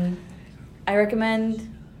 I recommend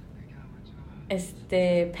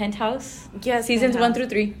Penthouse. Yes. Seasons 1 through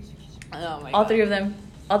 3. Oh my god. All three of them.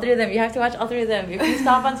 You have to watch all 3 of them. If you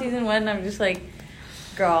stop on season 1, I'm just like,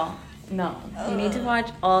 girl, no. You need to watch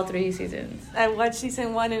all 3 seasons. I watched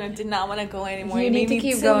season 1 and I did not want to go anymore. You need to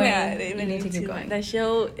keep going. You need to keep going. That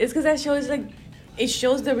show, it's because that show is like, it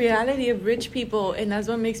shows the reality of rich people, and that's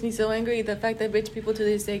what makes me so angry. The fact that rich people to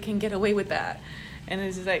this day can get away with that. And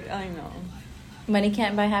it's just like, I know. Money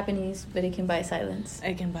can't buy happiness, but it can buy silence.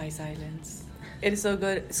 It can buy silence. It is so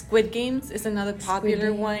good. Squid Games is another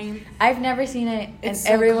popular one. I've never seen it, and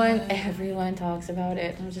so everyone talks about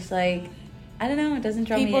it. I'm just like, I don't know, it doesn't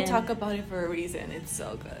draw me in. People talk about it for a reason. It's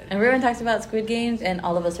so good. Everyone talks about Squid Games, and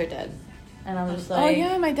all of us are dead. And I'm just like... Oh,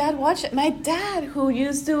 yeah, my dad watched it. My dad, who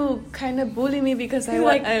used to kind of bully me because I...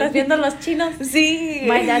 Like, ¿estás viendo los chinos? Sí.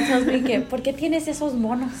 My dad tells me, que, ¿por qué tienes esos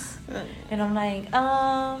monos? And I'm like,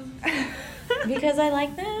 because I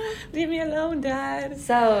like them. Leave me alone, Dad.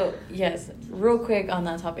 So, yes, real quick on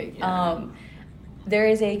that topic. Yeah. There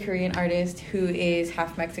is a Korean artist who is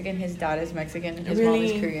half Mexican. His dad is Mexican and his mom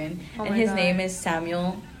is Korean. Oh and his God. name is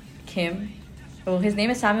Samuel Kim. Well, his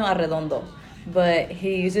name is Samuel Arredondo, but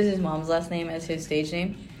he uses his mom's last name as his stage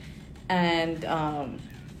name. And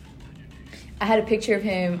I had a picture of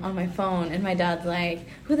him on my phone, and my dad's like,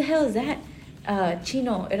 "Who the hell is that?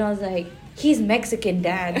 Chino." And I was like, "He's Mexican,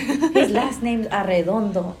 Dad. His last name's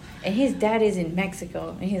Arredondo, and his dad is in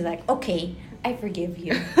Mexico." And he's like, "Okay, I forgive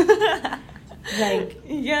you." Like,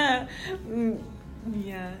 yeah.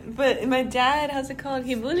 Yeah, but my dad, how's it called?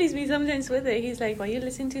 He bullies me sometimes with it. He's like, "Why you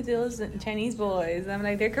listen to those Chinese boys?" I'm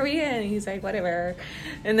like, "They're Korean." He's like, "Whatever."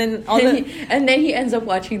 And then and then he ends up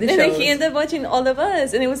watching the show. And then he ended up watching all of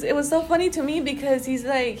us, and it was so funny to me because he's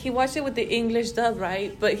like, he watched it with the English dub,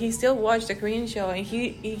 right? But he still watched the Korean show, and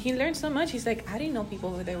he learned so much. He's like, "I didn't know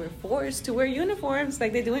people they were forced to wear uniforms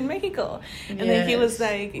like they do in Mexico." And then he was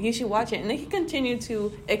like, "You should watch it." And then he continued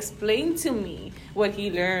to explain to me what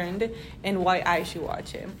he learned and why I should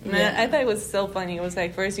watch it. And I thought it was so funny. It was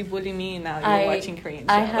like, first you bully me, and now you're watching Korean shows.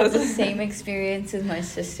 I had the same experience as my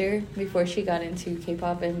sister before she got into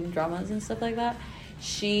K-pop and dramas and stuff like that.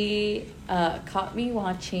 She caught me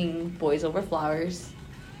watching Boys Over Flowers,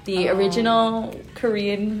 the original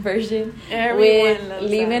Korean version. Everyone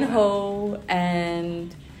with Lee Min-ho,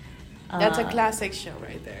 and that's a classic show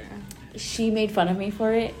right there. She made fun of me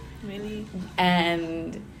for it. Really?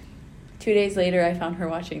 And 2 days later, I found her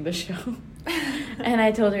watching the show. And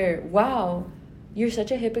I told her, "Wow, you're such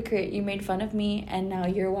a hypocrite. You made fun of me, and now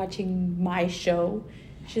you're watching my show."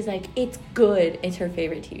 She's like, "It's good." It's her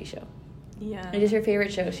favorite TV show. Yeah. It is her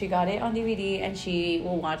favorite show. She got it on DVD, and she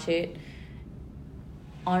will watch it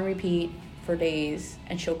on repeat for days,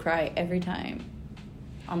 and she'll cry every time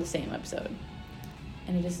on the same episode.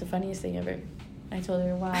 And it is the funniest thing ever. I told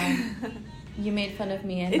her, "Wow, you made fun of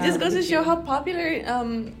me." And it just goes to show how popular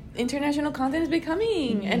international content is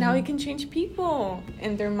becoming, and how it can change people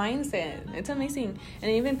and their mindset. It's amazing.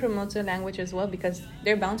 And it even promotes the language as well, because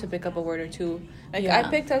they're bound to pick up a word or two. Like, I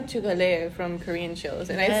picked up chugale from Korean shows,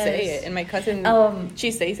 and I say it, and my cousin,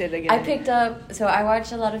 she says it again. I picked up, so I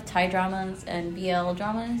watched a lot of Thai dramas and BL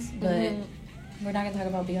dramas, but we're not going to talk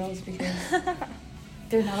about BLs because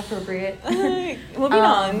they're not appropriate. Moving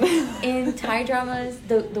on. In Thai dramas,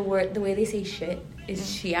 the way they say shit is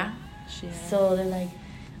Shia. So they're like,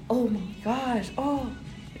 "Oh my gosh,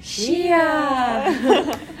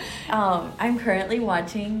 Shia." I'm currently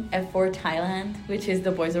watching F4 Thailand, which is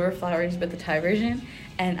the Boys Over Flowers, but the Thai version,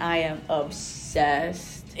 and I am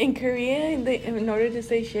obsessed. In Korean, in order to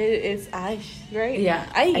say shit, it's ash, right? Yeah.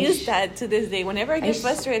 I use that to this day. Whenever I get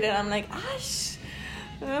frustrated, I'm like, ash.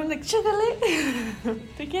 And I'm like, chocolate.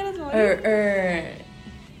 Te quieres morir.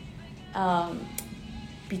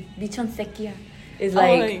 Bichon Sekia is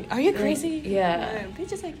like, are you crazy? Yeah.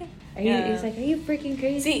 Bichon Sekia. It's like, are you freaking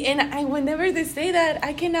crazy? See, and whenever they say that,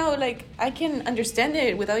 I can now, like, I can understand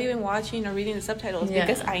it without even watching or reading the subtitles,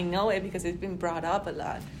 because I know it, because it's been brought up a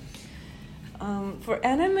lot. For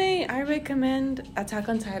anime, I recommend Attack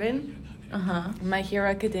on Titan, My Hero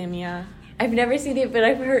Academia. I've never seen it, but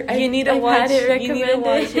I've heard. You need to watch it. You need to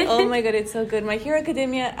watch it. Oh my god, it's so good. My Hero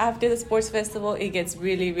Academia, after the sports festival, it gets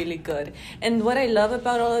really, really good. And what I love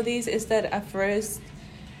about all of these is that at first,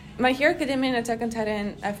 My Hero Academia and Attack on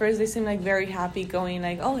Titan, at first they seem like very happy, going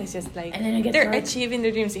like, oh, it's just like, and then it gets they're dark. Achieving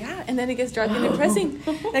their dreams. Yeah, and then it gets dark and depressing.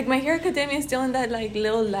 Like, My Hero Academia is still in that like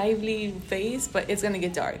little lively phase, but it's gonna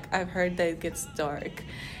get dark. I've heard that it gets dark,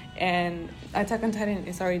 and Attack on Titan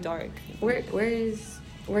is already dark.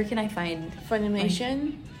 Where can I find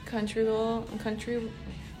Funimation, Crunchyroll.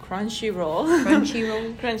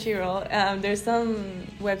 There's some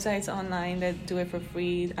websites online that do it for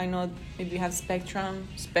free. I know if you have Spectrum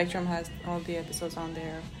has all the episodes on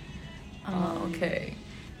there. Okay.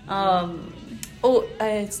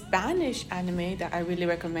 A Spanish anime that I really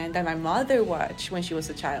recommend, that my mother watched when she was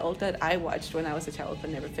a child, that I watched when I was a child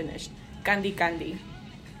but never finished. Candy Candy.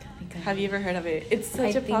 Have you ever heard of it? It's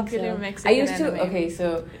such a popular Mexican anime.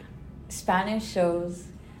 So Spanish shows,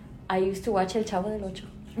 I used to watch El Chavo del Ocho.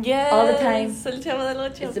 Yes, all the time. El Chavo del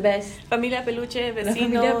Ocho. It's the best. Familia Peluche,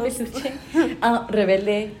 Vecinos.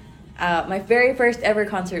 Rebelde. My very first ever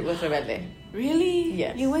concert was Rebelde. Really?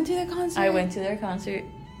 Yes. You went to the concert? I went to their concert,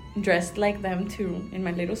 dressed like them too, in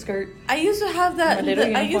my little skirt. I used to have that. My little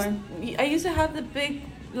uniform. I used to have the big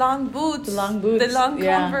long boots. The long boots. The long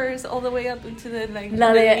yeah. Converse all the way up into the like.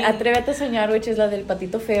 La the de knee. Atrévete a Soñar, which is la del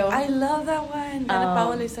patito feo. I love that one. Ana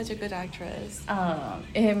Paola is such a good actress.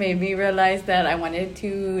 It made me realize that I wanted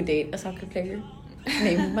to date a soccer player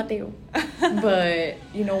named Mateo. But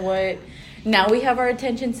you know what? Now we have our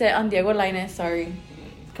attention set on Diego Lainez. Sorry.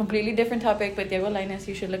 Completely different topic, but Diego Lainez,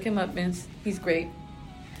 you should look him up, Vince. He's great.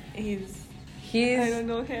 He's I don't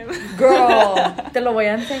know him. Girl, te lo voy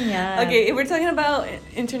a enseñar. Okay, if we're talking about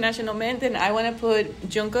international men, then I want to put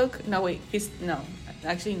Jungkook. No, wait,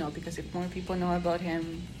 actually no, because if more people know about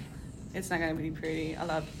him, it's not gonna be pretty. A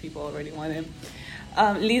lot of people already want him.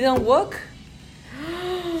 Lee Dong Wook.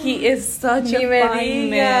 He is such a fine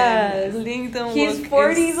man. Lee Dong Wook. He's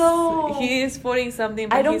 40 though. He is 40 something.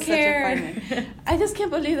 But I don't he's care. Such a fine man. I just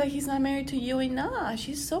can't believe that he's not married to Yui Na.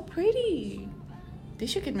 She's so pretty. They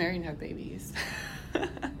should get married and have babies.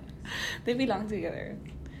 They belong together.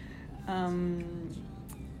 Have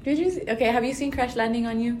you seen Crash Landing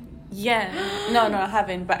on You? Yeah. No, I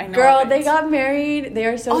haven't, but I know. Girl, they got married. They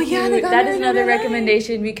are so cute. Yeah, they got that married is another in LA.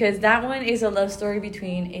 recommendation because that one is a love story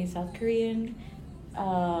between a South Korean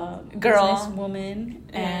businesswoman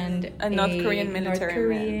and a North Korean military North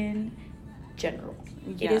Korean general.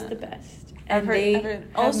 Yeah. It is the best. I've And heard- they I've heard-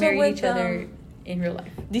 have also married with, each other in real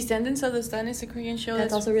life. Descendants of the Sun is a Korean show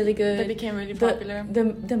That's also really good. that became really popular.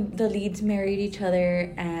 The leads married each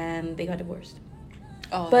other and they got divorced.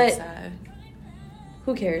 Oh, but- that's sad.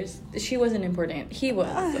 Who cares? She wasn't important. He was.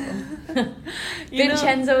 So. You know-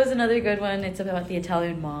 Vincenzo is another good one. It's about the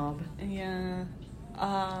Italian mob. Yeah.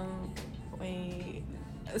 Wait.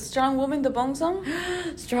 Strong Woman, the Bong Song?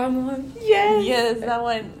 Strong one. Yes. Yes, that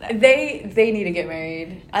one. They need to get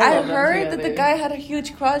married. I love them heard that the together. guy had a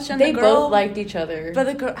huge crush on They the girl. both liked each other. But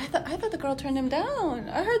the girl, I thought the girl turned him down.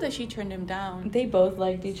 I heard that she turned him down. They both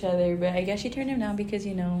liked each other, but I guess she turned him down because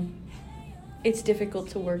it's difficult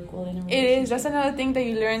to work well in a relationship. It is. That's another thing that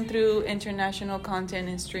you learn through international content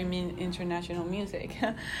and streaming international music.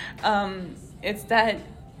 It's that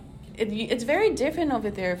it's very different over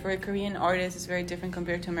there. For a Korean artist, it's very different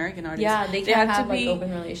compared to American artists. Yeah, they can't have like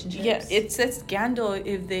open relationships. Yeah, it's a scandal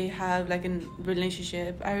if they have like a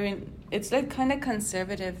relationship. I mean, it's like kind of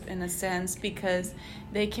conservative in a sense because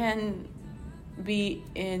they can be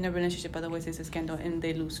in a relationship, otherwise it's a scandal and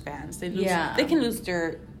they lose fans. They can lose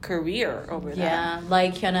their career over that. Yeah,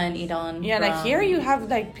 like Hyuna and Idon. Yeah, like here you have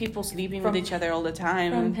like people sleeping with each other all the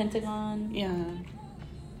time. From Pentagon. Yeah.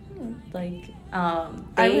 Like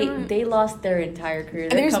remember- they lost their entire career.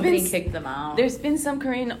 And Their there's company been- kicked them out. There's been some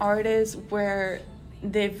Korean artists where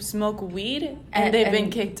they've smoked weed and they've been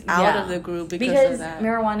kicked out of the group because of that.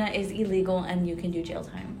 Marijuana is illegal and you can do jail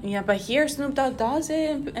time. Yeah, but here Snoop Dogg does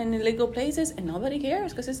it in illegal places and nobody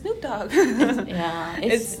cares because it's Snoop Dogg. Yeah,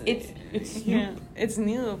 it's yeah, it's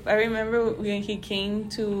Snoop. I remember when he came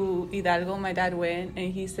to Hidalgo, my dad went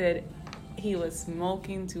and he said he was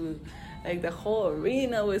smoking to, like, the whole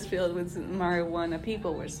arena was filled with marijuana.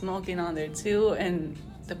 People were smoking on there too, and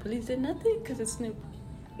the police did nothing because it's Snoop.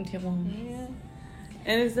 Yeah, well, Yeah.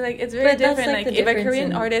 And it's like, it's very But that's, different. like, Like, the if a difference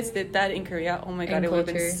Korean in- artist did that in Korea, oh my god, in it would have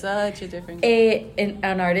been culture. such a different.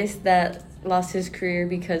 an artist that lost his career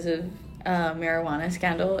because of marijuana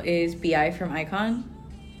scandal is Bi from Icon,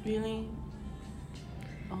 Really?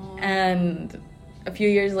 Oh. and a few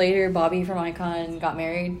years later, Bobby from Icon got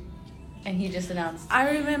married, and he just announced I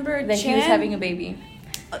remember that he was having a baby.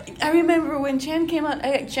 I remember when Chan came out,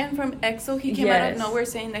 Chan from EXO, he came out of Yes. nowhere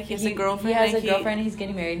saying that he has a girlfriend. He has and a girlfriend, and he's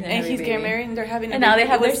getting married, and he's getting married, and they're having a and now baby. they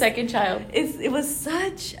have It their was- second child. It was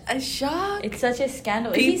such a shock. It's such a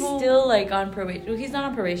scandal. People- He's still like on probation. Well, he's not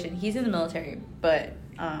on probation. He's in the military, but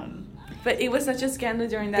But it was such a scandal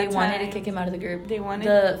during that they time. wanted to kick him out of the group.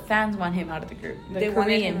 The fans want him out of the group. The They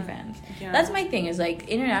wanted Korean him- fans. Yeah. That's my thing. Is like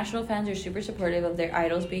international fans are super supportive of their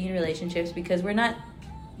idols being in relationships because we're not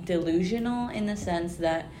delusional in the sense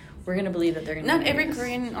that we're gonna believe that they're gonna. Not be every married.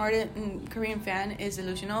 Korean artist, Korean fan is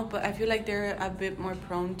delusional, but I feel like they're a bit more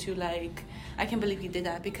prone to like, I can't believe he did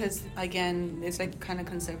that because again, it's like kind of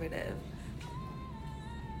conservative.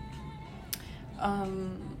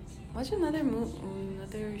 What's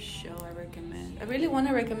another show I recommend? I really want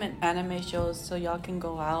to recommend anime shows so y'all can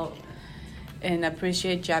go out and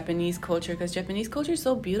appreciate Japanese culture because Japanese culture is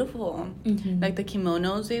so beautiful. Mhm. Like the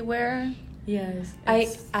kimonos they wear. Yes,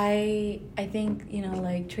 It's- I think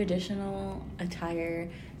like traditional attire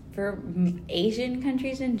for Asian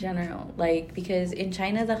countries in general, like because in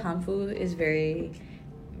China the hanfu is very,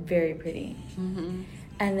 very pretty, Mm-hmm.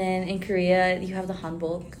 and then in Korea you have the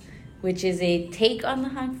hanbok, which is a take on the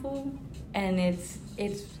hanfu, and it's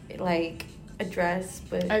like a dress,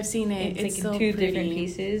 but I've seen it. It's like so in two pretty. different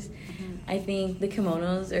pieces. Mhm. I think the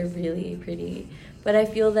kimonos are really pretty. But I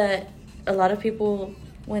feel that a lot of people,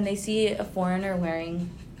 when they see a foreigner wearing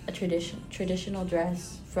a traditional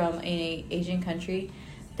dress from an Asian country,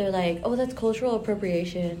 they're like, oh, that's cultural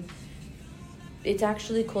appropriation. It's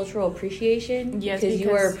actually cultural appreciation. Yes, because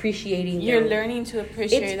you are appreciating. You're learning to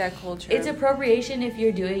appreciate that culture. It's appropriation if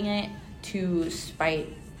you're doing it to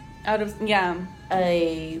spite out of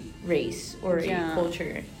a race or a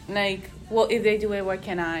culture. Like, well, if they do it, what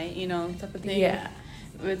can I? You know, type of thing. Yeah,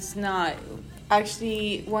 it's not.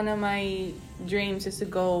 Actually, one of my dreams is to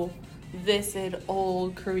go visit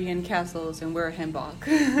old Korean castles and wear a hanbok.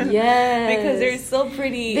 Yes. Because they're so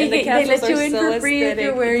pretty. They, and the they castles let you are in so for free aesthetic. if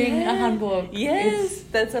you're wearing a hanbok. Yes,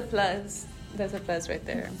 that's a plus. That's a plus right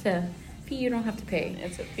there. It's a fee you don't have to pay.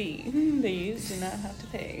 It's a fee that you do not have to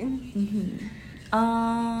pay.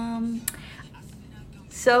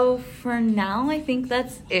 So for now, I think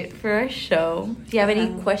that's it for our show. Do you have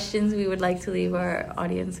any questions we would like to leave our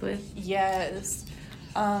audience with? Yes.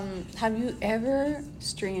 Have you ever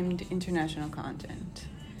streamed international content?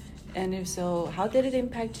 And if so, how did it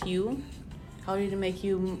impact you? How did it make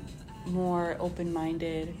you more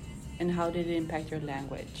open-minded? And how did it impact your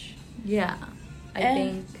language? Yeah, I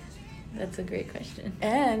think that's a great question.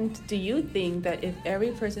 And do you think that if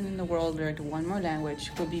every person in the world learned one more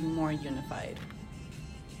language, we'd be more unified?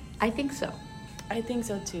 I think so. I think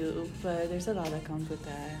so too, but there's a lot that comes with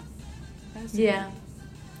that. Yeah.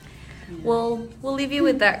 Well, we'll leave you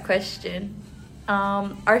with that question.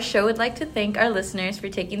 Our show would like to thank our listeners for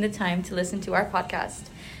taking the time to listen to our podcast.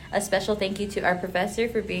 A special thank you to our professor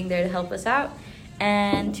for being there to help us out.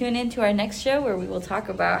 And tune in to our next show where we will talk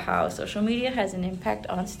about how social media has an impact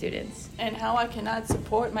on students. And how I cannot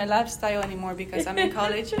support my lifestyle anymore because I'm in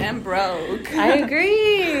college and broke. I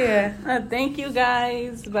agree. Thank you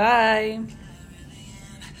guys. Bye.